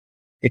can,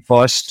 it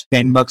costs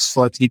 $10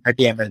 for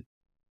 330 ml.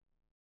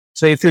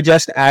 So if you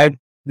just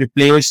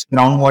replace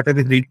groundwater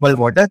with renewable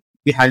water,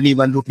 we hardly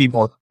 1 rupee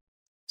more.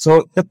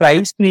 So the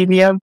price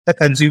premium the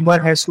consumer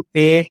has to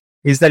pay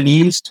is the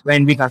least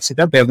when we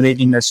consider beverage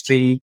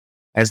industry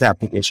as the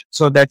application.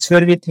 So that's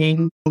where we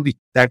think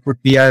that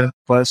would be our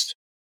first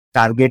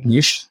target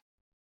niche,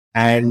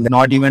 and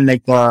not even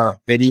like a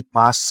very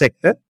fast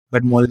sector,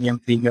 but more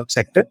premium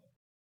sector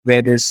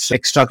where this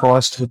extra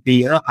cost would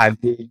be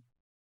hardly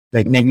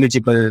like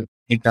negligible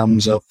in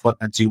terms of for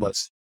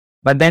consumers.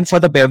 But then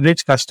for the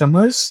beverage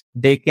customers,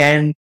 they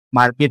can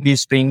market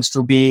these drinks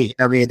to be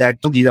in a way that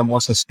these are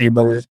more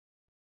sustainable.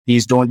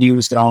 These don't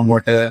use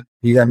groundwater.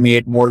 These are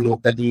made more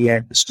locally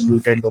and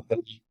distributed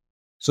locally.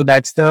 So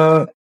that's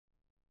the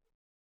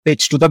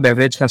pitch to the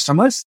beverage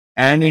customers.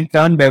 And in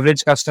turn,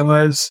 beverage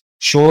customers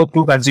show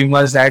to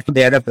consumers that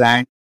they are a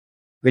brand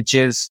which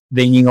is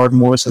bringing out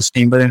more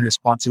sustainable and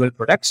responsible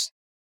products,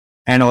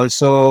 and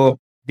also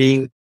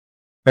being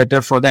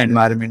better for the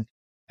environment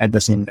at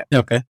the same time.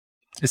 Okay.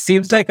 It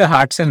seems like a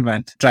hard sell,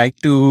 man. Try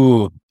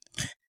to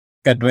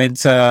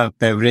convince a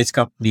beverage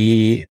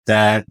company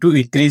that to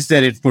increase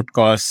their input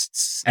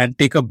costs and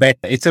take a bet.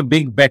 It's a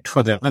big bet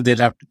for them. They'll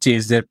have to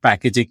change their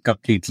packaging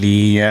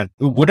completely. And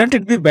wouldn't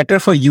it be better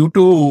for you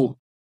to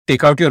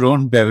take out your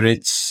own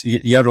beverage,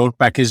 your own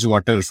packaged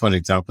water, for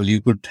example?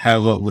 You could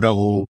have a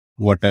Uravu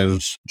water.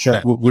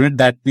 Sure. Wouldn't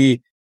that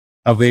be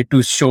a way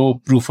to show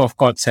proof of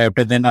concept,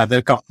 and then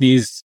other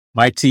companies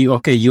might see,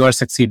 okay, you are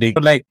succeeding,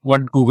 like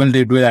what Google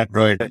did with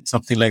Android,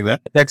 something like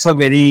that? That's a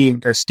very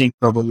interesting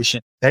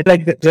proposition. That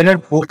there are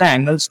both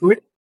angles to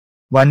it.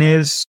 One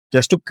is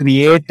just to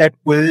create that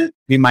pull.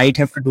 We might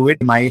have to do it.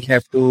 We might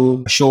have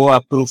to show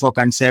a proof of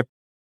concept.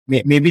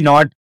 Maybe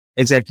not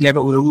exactly like a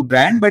Uravu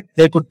brand, but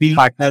there could be a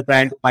partner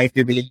brand who might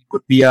be willing. It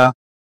could be a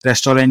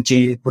restaurant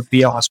chain. It could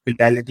be a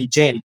hospitality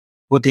chain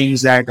who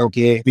thinks that,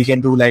 okay, we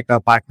can do like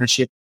a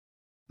partnership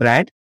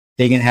brand.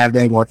 They can have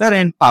their water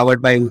and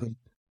powered by Uravu.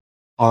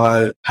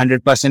 Or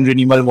 100%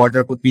 renewable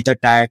water could be the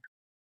tag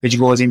which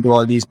goes into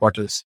all these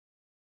bottles.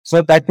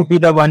 So that would be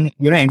the one,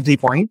 entry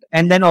point.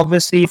 And then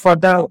obviously for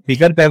the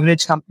bigger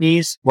beverage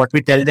companies, what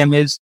we tell them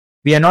is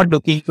we are not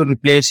looking to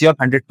replace your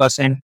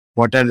 100%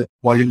 water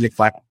volume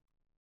requirement.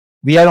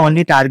 We are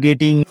only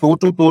targeting 2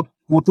 to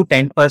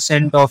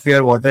 10% of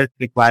your water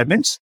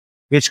requirements,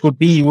 which could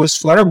be used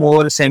for a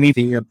more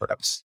semi-premium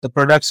products. The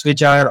products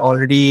which are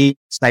already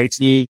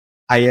slightly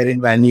higher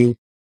in value,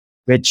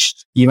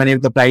 which even if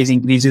the price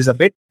increases a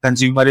bit,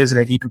 consumer is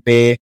ready to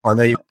pay for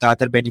the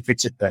other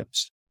benefits it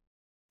drives.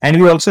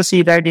 And we also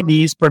see that in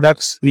these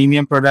products,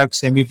 premium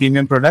products,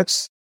 semi-premium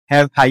products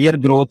have higher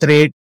growth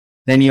rate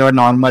than your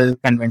normal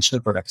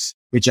conventional products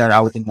which are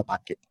out in the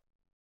market.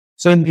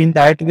 So in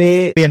that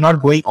way, we are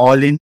not going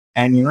all in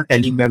and,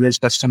 telling beverage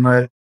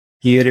customer,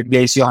 here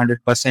replace your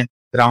 100%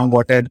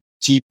 groundwater,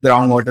 cheap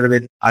groundwater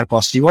with our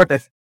costly water.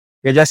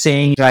 We're just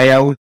saying try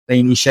out the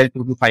initial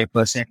 2 to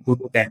 5%, 2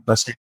 to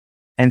 10%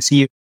 and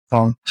see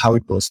from how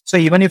it goes. So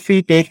even if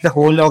we take the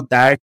whole of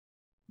that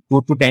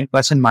 2 to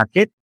 10%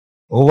 market,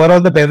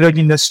 overall the beverage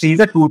industry is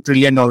a $2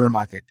 trillion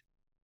market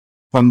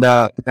from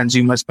the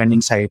consumer spending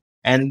side.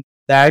 And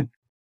that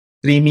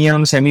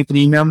premium,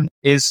 semi-premium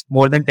is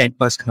more than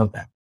 10% of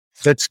that.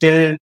 So it's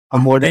still a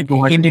more than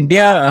 200. In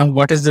India,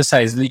 what is the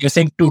size? You're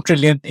saying 2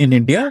 trillion in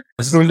India?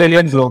 2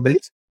 trillion globally.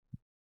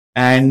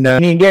 And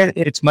in India,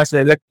 it's much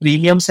less. The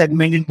premium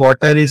segment in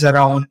water is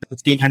around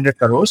 1,500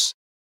 crores.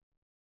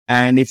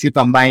 And if you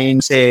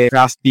combine, say,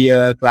 craft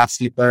beer, craft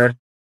slipper,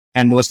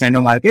 and those kind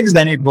of markets,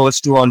 then it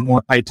goes to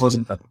almost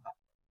 5,000 crores.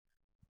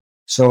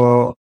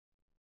 So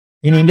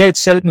in India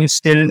itself, it's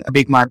still a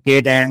big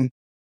market. And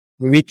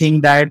we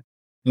think that,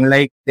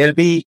 there'll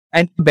be,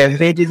 and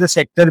beverage is a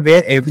sector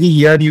where every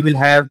year you will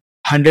have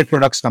 100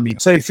 products coming.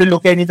 So if you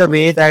look at it the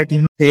way that,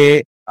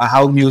 say,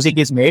 how music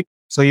is made,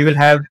 so you will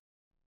have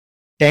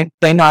 10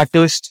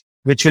 artists,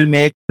 which will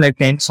make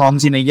 10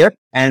 songs in a year,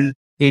 and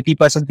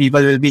 80%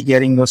 people will be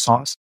hearing those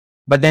songs.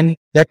 But then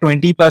that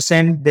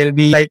 20%, there'll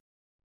be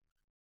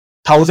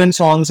 1,000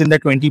 songs in the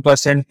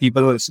 20%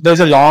 people. So there's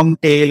a long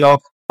tail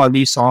of all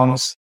these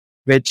songs,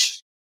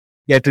 which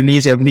get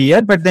released every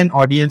year, but then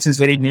audience is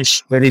very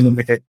niche, very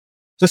limited.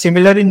 So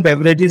similar in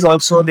beverages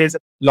also, there's a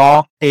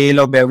long tail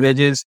of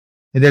beverages.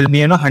 There'll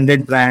be,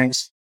 100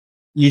 brands,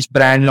 each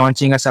brand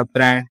launching a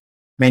sub-brand,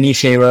 many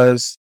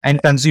flavors,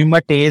 and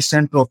consumer taste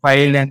and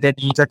profile and their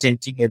needs are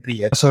changing every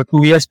year. So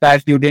 2 years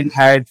back, you didn't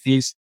have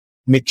these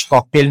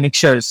cocktail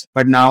mixtures,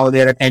 but now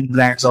there are 10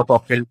 brands of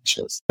cocktail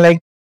mixtures.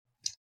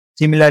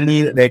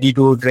 Similarly, ready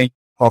to drink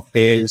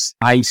cocktails,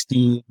 iced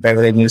tea,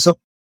 beverages. So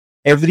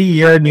every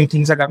year new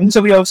things are coming.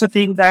 So we also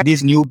think that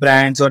these new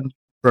brands or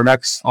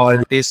products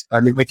or this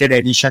limited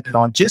edition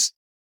launches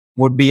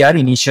would be our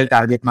initial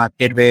target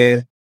market,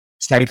 where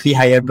slightly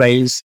higher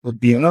price would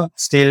be,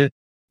 still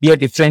be a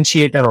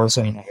differentiator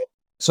also in it.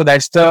 So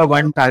that's the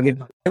one target.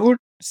 I would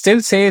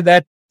still say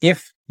that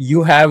if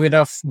you have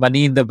enough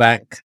money in the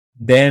bank,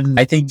 then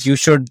I think you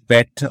should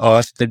bet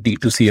on the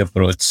D2C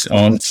approach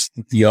on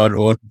your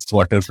own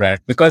water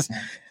brand, because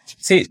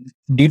see,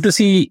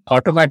 D2C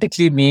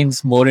automatically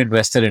means more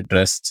investor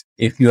interest.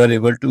 If you are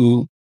able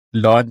to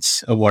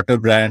launch a water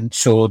brand,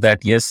 show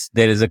that yes,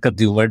 there is a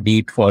consumer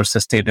need for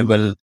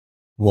sustainable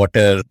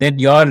water, then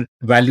your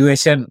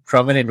valuation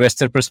from an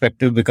investor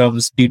perspective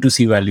becomes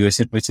D2C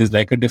valuation, which is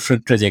like a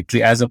different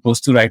trajectory, as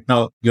opposed to right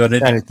now you're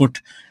an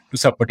input to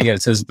somebody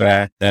else's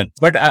brand.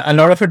 But a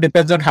lot of it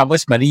depends on how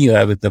much money you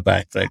have in the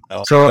bank right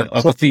now. So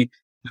obviously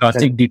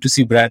launching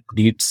D2C brand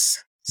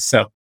needs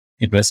some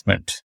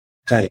investment.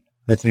 Right.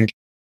 Definitely.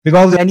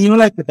 Because, and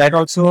that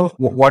also,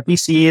 what we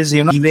see is,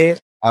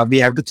 we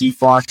have to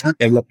keep on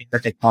developing the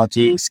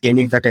technology,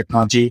 scaling the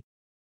technology.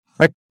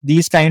 But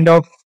these kind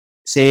of,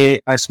 say,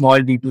 a small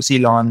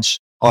D2C launch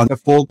or a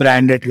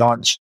co-branded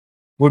launch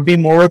would be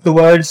more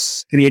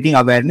towards creating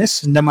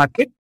awareness in the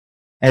market,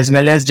 as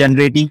well as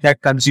generating that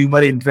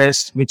consumer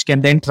interest, which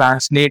can then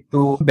translate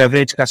to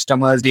beverage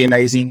customers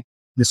realizing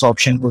this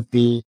option would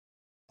be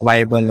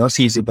viable or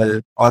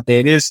feasible, or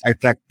there is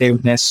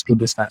attractiveness to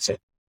this asset.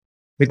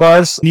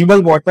 Because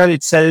renewable water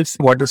itself,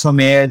 water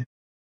from air,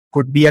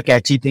 could be a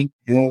catchy thing.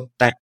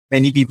 That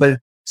many people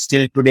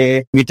still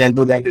today, we tell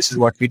them that this is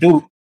what we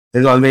do.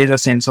 There's always a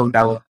sense of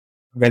doubt,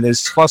 whether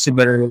it's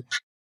possible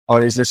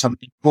or is there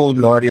something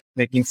cool or you're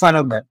making fun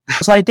of that.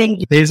 So I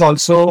think there's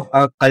also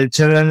a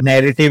cultural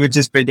narrative which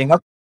is building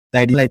up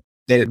that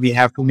we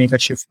have to make a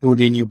shift to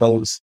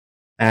renewables.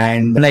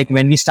 And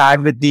when we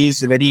start with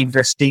these very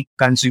interesting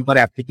consumer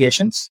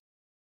applications,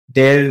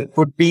 there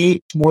could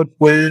be more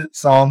pull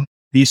from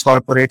these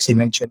corporates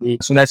eventually.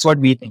 So that's what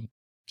we think.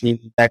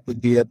 That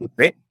would be a good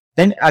way.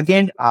 Then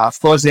again, of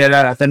course, there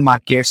are other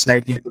markets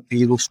like it could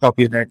be rooftop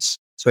units.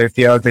 So if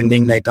you're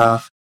building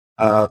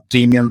a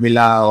premium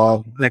villa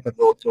or a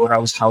row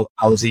house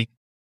housing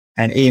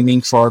and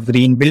aiming for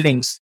green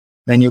buildings,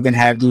 then you can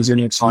have these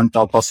units on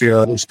top of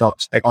your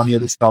rooftops, on your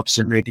rooftops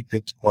generating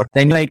things.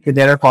 Then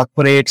there are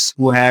corporates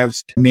who have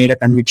made a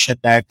conviction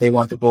that they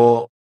want to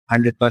go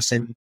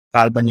 100%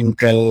 carbon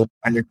neutral,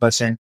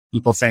 100%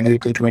 eco-friendly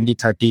till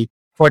 2030,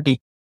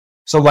 40.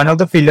 So one of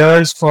the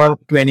pillars to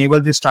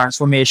enable this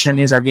transformation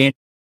is again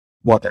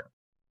water,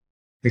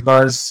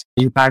 because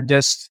you can't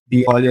just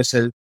be all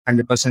yourself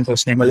 100%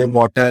 sustainable if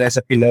water as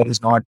a pillar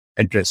is not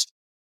addressed.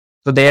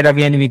 So there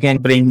again, we can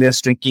bring this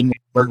drinking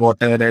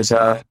water as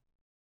a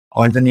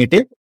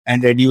alternative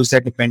and reduce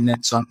the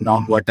dependence on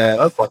groundwater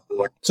or bottled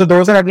water. So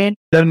those are again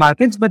the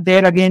markets, but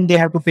there again, they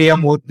have to pay a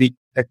more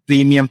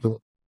premium to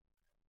it.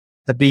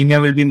 The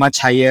premium will be much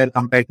higher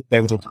compared to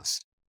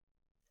beverages.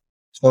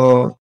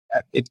 So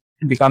it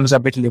becomes a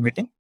bit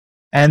limiting.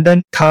 And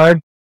then third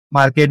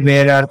market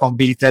where our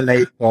competitor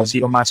like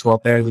Zero Mass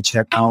Water, which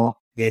have now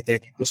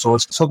integrated into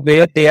source. So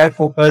where they are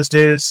focused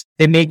is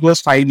they make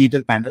those 5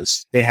 liter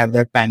panels. They have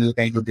that panel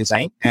kind of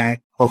design, and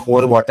for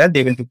more water,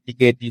 they will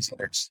duplicate these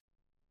units.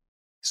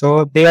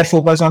 So they are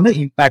focused on the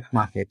impact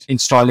market,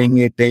 installing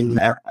it in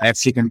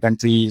African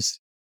countries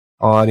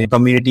or in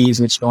communities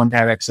which don't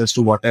have access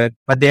to water.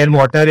 But their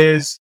water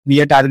is,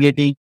 we are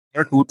targeting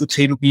 2 to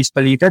 3 rupees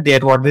per liter. Their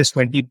water is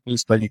 20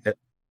 rupees per liter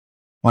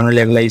on a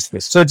levelized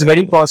basis. So it's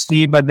very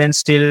costly, but then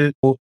still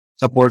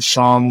support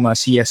from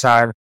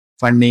CSR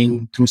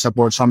funding, through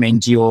support from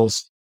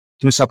NGOs,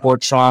 through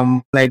support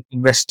from like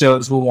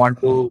investors who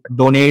want to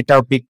donate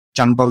a big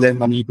chunk of their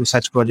money to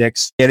such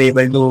projects. They're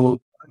able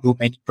to do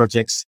many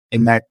projects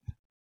in that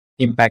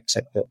impact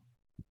sector.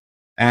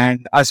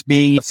 And us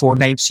being 4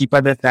 times cheaper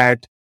than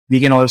that, we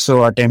can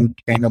also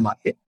attempt kind of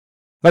market.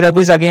 But that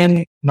is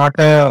again not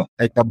a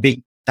like a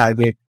big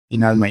target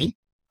in our mind.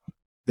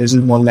 This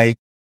is more like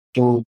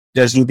to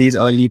just do these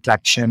early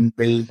traction,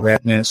 build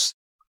awareness,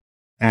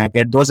 and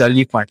get those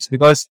early funds,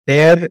 because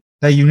there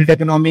the unit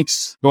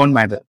economics don't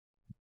matter.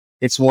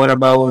 It's more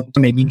about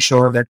making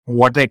sure that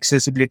water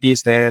accessibility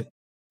is there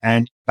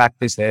and impact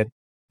is there,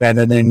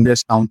 rather than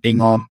just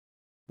counting on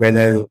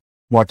whether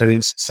water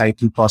is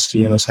slightly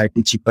costlier or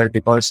slightly cheaper,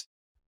 because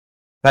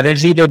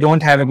currently they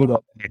don't have a good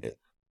alternative.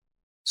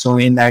 So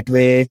in that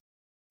way,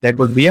 there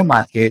could be a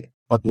market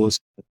for those.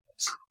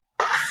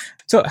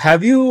 So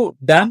have you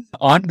done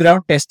on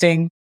ground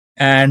testing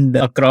and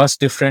across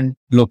different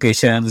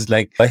locations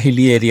like a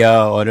hilly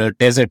area or a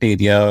desert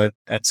area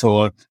and so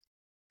on?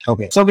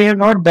 Okay. So we have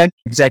not done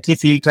exactly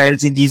field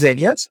trials in these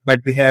areas, but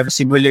we have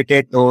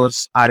simulated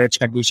those RH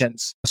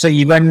conditions. So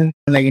even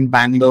like in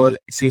Bangalore,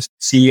 if you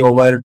see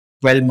over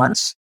 12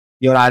 months,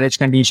 your RH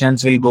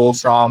conditions will go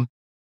from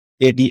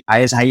 80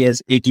 as high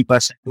as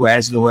 80% to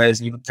as low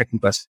as even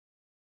 30%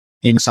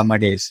 in summer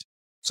days.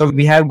 So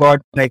we have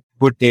got like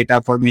good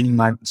data for many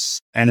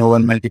months and over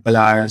multiple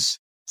hours,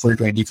 full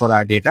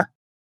 24-hour data.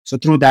 So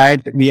through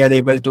that, we are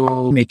able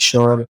to make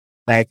sure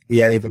that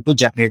we are able to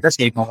generate the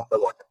same amount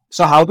of water.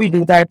 So how we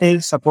do that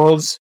is,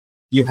 suppose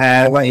you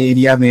have an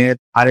area where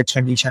RH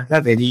conditions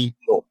are very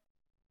low.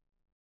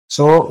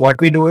 So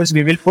what we do is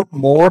we will put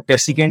more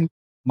desiccant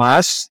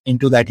mass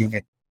into that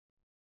unit.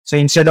 So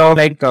instead of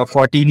like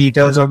 40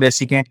 liters of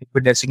desiccant,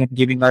 liquid desiccant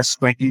giving us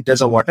 20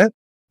 liters of water,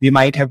 we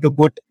might have to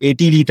put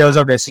 80 liters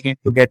of desiccant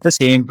to get the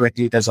same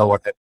 20 liters of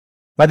water.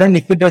 But then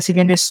liquid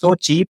desiccant is so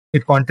cheap,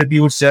 it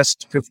contributes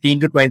just 15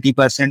 to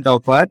 20%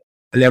 of our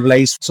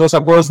levelized. So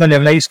suppose the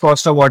levelized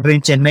cost of water in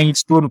Chennai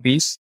is 2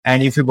 rupees.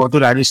 And if you go to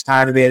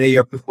Rajasthan where you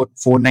have to put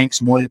 4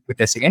 times more liquid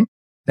desiccant,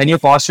 then your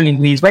cost will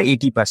increase by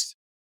 80%,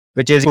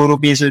 which is 2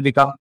 rupees will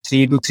become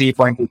 3 to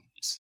 3.2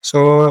 rupees.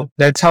 So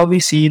that's how we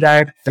see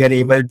that we are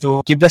able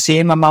to keep the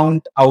same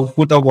amount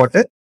output of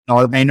water in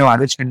all kind of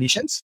average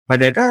conditions,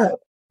 but at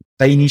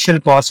the initial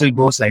cost will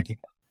go slightly.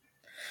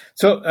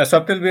 So,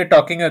 Swapnil, we are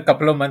talking a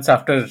couple of months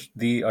after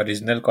the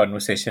original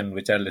conversation,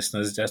 which our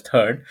listeners just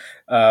heard.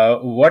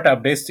 What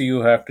updates do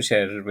you have to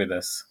share with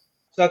us?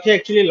 So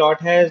actually, a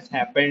lot has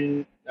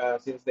happened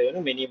since the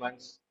many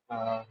months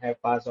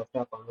have passed after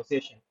our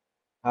conversation.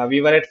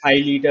 We were at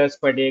 5 liters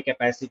per day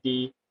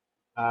capacity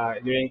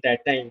during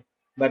that time,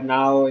 but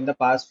now in the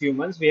past few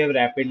months we have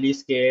rapidly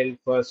scaled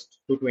first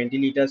to 20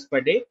 liters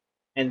per day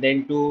and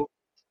then to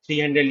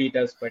 300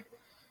 liters per day.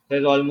 So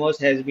it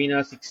almost has been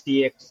a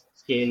 60x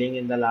scaling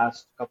in the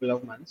last couple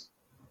of months,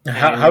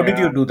 How and did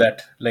you do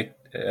that? Like,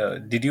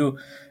 did you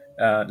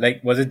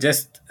was it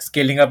just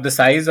scaling up the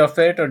size of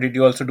it, or did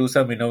you also do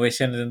some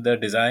innovations in the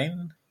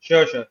design?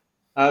 sure, sure.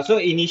 So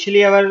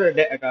initially,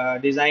 our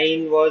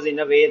design was in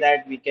a way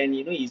that we can,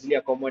 easily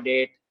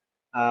accommodate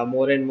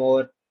more and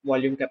more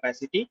volume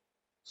capacity.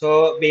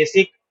 So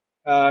basic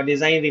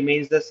design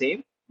remains the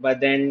same, but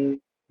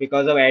then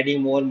because of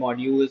adding more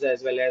modules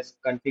as well as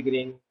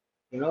configuring,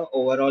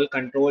 overall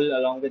control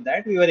along with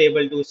that, we were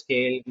able to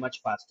scale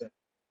much faster.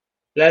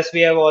 Plus,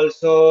 we have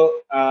also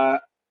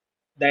the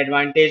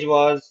advantage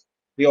was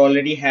we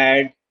already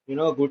had,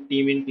 a good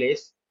team in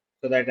place,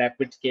 so that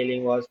rapid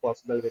scaling was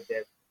possible with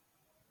them.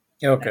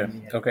 Okay,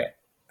 Timely help. okay,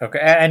 okay.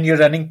 And you're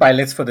running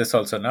pilots for this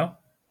also now?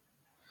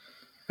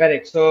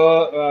 Correct.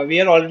 So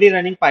we are already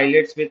running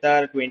pilots with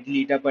our 20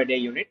 liter per day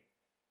unit,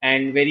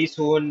 and very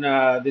soon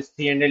this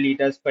 300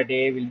 liters per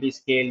day will be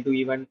scaled to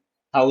even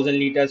 1,000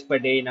 liters per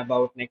day in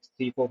about next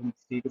 3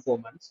 to 4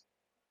 months.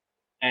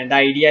 And the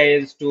idea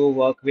is to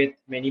work with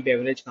many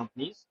beverage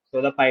companies. So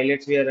the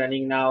pilots we are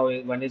running now,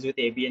 one is with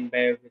AB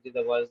InBev, which is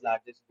the world's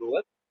largest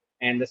brewer,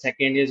 and the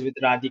second is with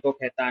Radhiko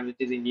Khaitan, which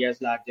is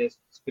India's largest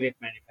spirit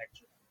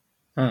manufacturer.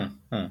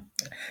 Hmm, hmm.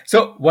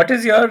 So, what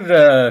is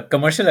your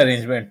commercial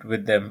arrangement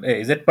with them?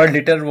 Is it per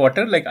liter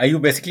water? Like, are you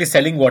basically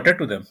selling water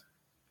to them?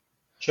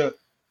 Sure.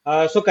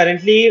 So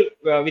currently,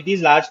 with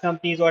these large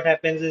companies, what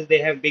happens is they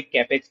have big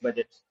capex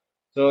budgets.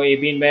 So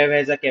AB InBev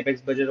has a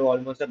capex budget of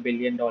almost $1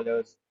 billion.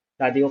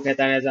 Tadico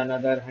Khaitan has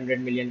another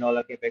 $100 million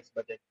capex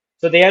budget.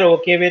 So they are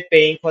okay with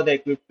paying for the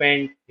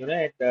equipment,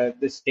 at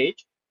this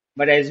stage.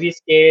 But as we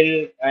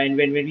scale and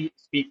when we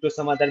speak to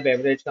some other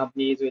beverage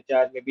companies which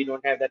are maybe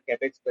don't have that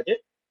capex budget,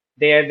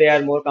 there they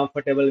are more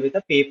comfortable with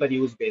a pay per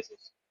use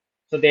basis.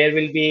 So there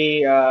will be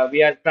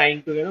we are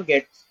trying to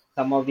get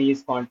some of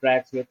these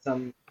contracts with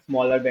some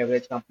smaller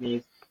beverage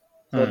companies.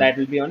 So Hmm. that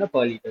will be on a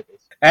per liter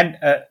basis. And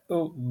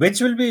which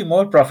will be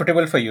more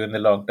profitable for you in the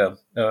long term,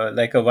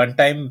 like a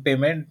one-time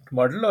payment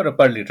model or a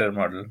per liter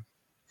model?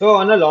 So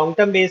on a long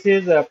term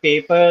basis,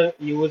 pay per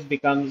use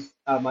becomes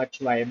a much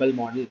viable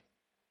model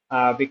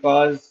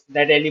because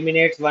that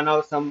eliminates one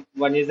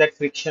is that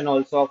friction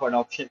also of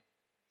adoption.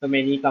 So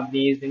many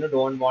companies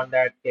don't want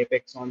that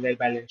capex on their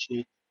balance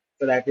sheet.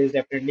 So that is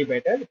definitely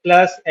better.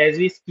 Plus, as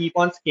we keep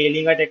on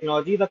scaling our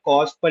technology, the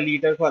cost per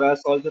liter for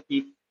us also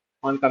keeps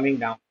on coming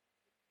down.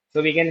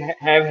 So we can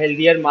have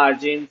healthier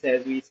margins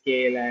as we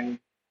scale and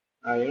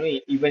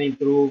even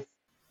improve,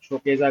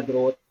 showcase our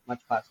growth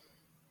much faster.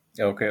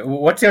 Okay.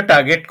 What's your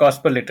target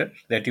cost per liter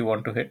that you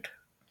want to hit?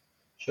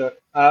 Sure.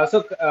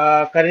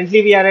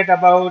 Currently we are at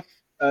about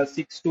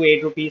 6 to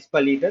 8 rupees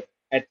per liter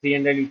at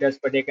 300 liters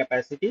per day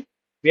capacity.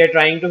 We are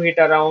trying to hit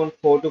around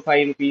 4 to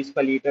 5 rupees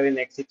per liter in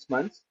next 6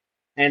 months.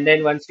 And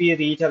then once we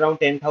reach around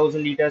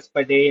 10,000 liters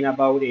per day in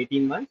about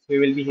 18 months, we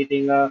will be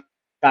hitting a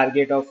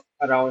target of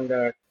around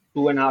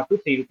 2.5 to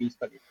 3 rupees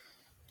per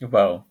liter.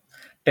 Wow,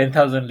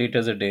 10,000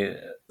 liters a day.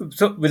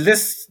 So will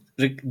this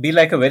be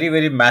like a very,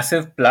 very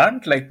massive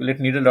plant? Like, will it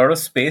need a lot of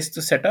space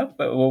to set up?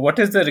 What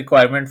is the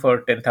requirement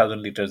for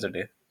 10,000 liters a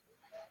day?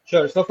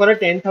 Sure. So for a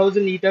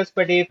 10,000 liters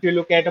per day, if you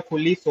look at a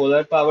fully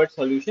solar powered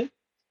solution,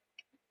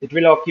 it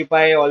will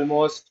occupy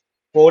almost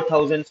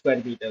 4,000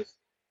 square meters.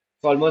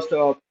 So almost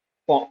zero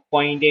point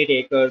 0.8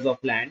 acres of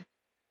land.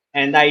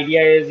 And the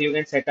idea is you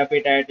can set up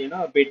it at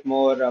a bit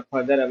more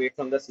further away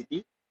from the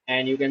city,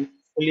 and you can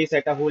fully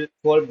set a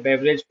whole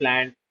beverage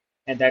plant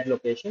at that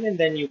location, and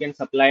then you can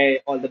supply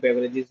all the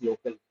beverages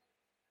local.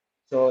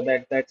 So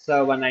that's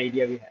one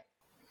idea we have.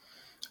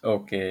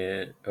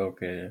 Okay,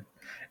 okay.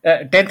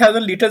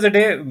 10,000 liters a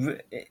day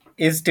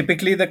is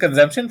typically the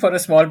consumption for a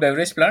small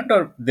beverage plant,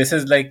 or this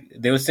is like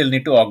they will still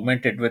need to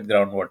augment it with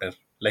groundwater?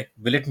 Like,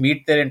 will it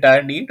meet their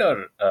entire need,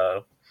 or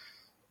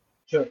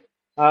Sure.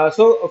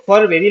 So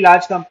for very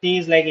large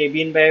companies like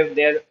AB InBev,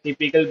 their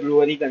typical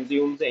brewery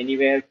consumes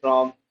anywhere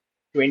from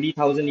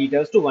 20,000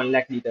 liters to 1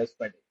 lakh liters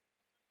per day.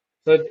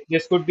 So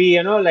this could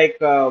be, like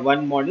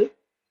one model,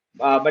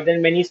 but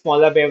then many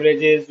smaller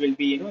beverages will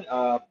be,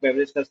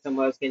 beverage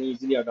customers can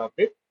easily adopt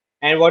it.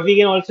 And what we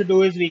can also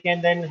do is we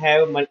can then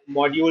have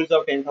modules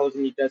of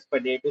 10,000 liters per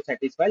day to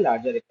satisfy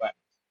larger requirements.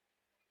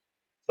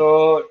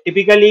 So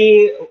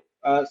typically,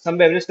 some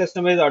beverage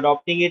customers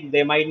adopting it,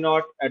 they might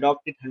not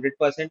adopt it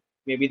 100%.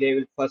 Maybe they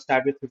will first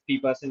start with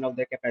 50% of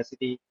their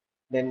capacity,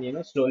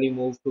 then slowly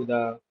move to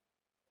the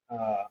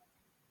uh,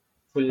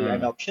 full Hmm,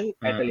 adoption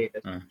at a hmm,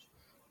 later hmm.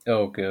 stage.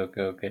 Okay,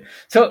 okay, okay.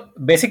 So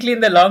basically,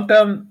 in the long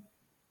term,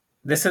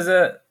 this is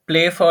a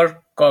play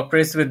for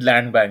corporates with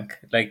land bank.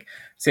 Like,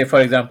 say, for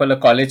example, a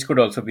college could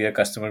also be a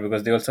customer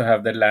because they also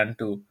have the land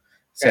to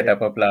set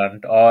Correct. up a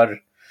plant. Or,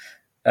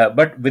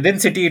 but within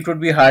city, it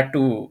would be hard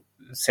to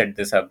set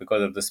this up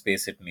because of the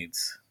space it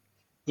needs.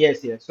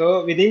 Yes, yes.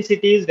 So within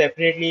cities,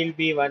 definitely will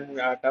be one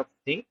tough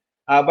thing.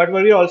 But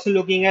we're also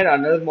looking at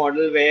another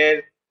model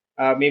where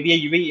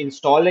maybe we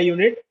install a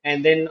unit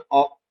and then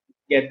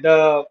get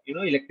the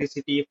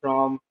electricity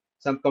from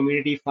some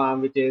community farm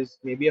which is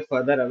maybe a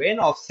further away and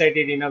offset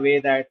it in a way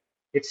that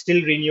it's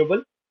still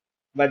renewable,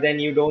 but then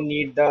you don't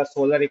need the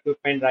solar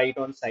equipment right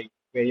on site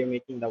where you're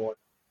making the water.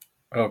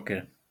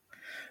 Okay.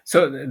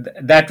 So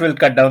that will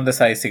cut down the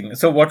sizing.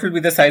 So what will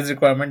be the size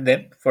requirement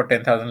then for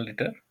 10,000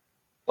 liter?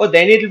 Oh,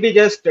 then it will be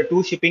just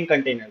two shipping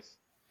containers.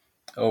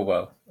 Oh,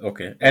 wow.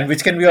 Okay. And Yeah.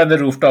 which can be on the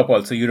rooftop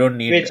also. You don't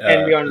need Which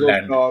can be on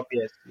land. rooftop,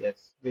 yes, yes.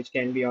 Which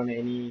can be on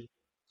any.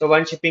 So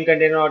one shipping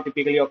container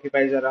typically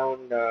occupies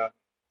around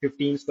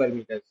 15 square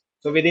meters.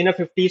 So within a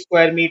 50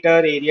 square meter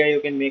area, you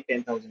can make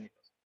 10,000 liters.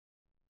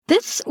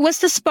 This was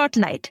the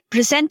Spotlight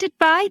presented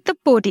by The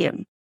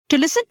Podium. To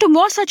listen to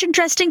more such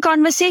interesting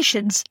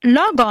conversations,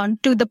 log on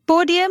to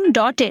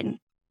thepodium.in.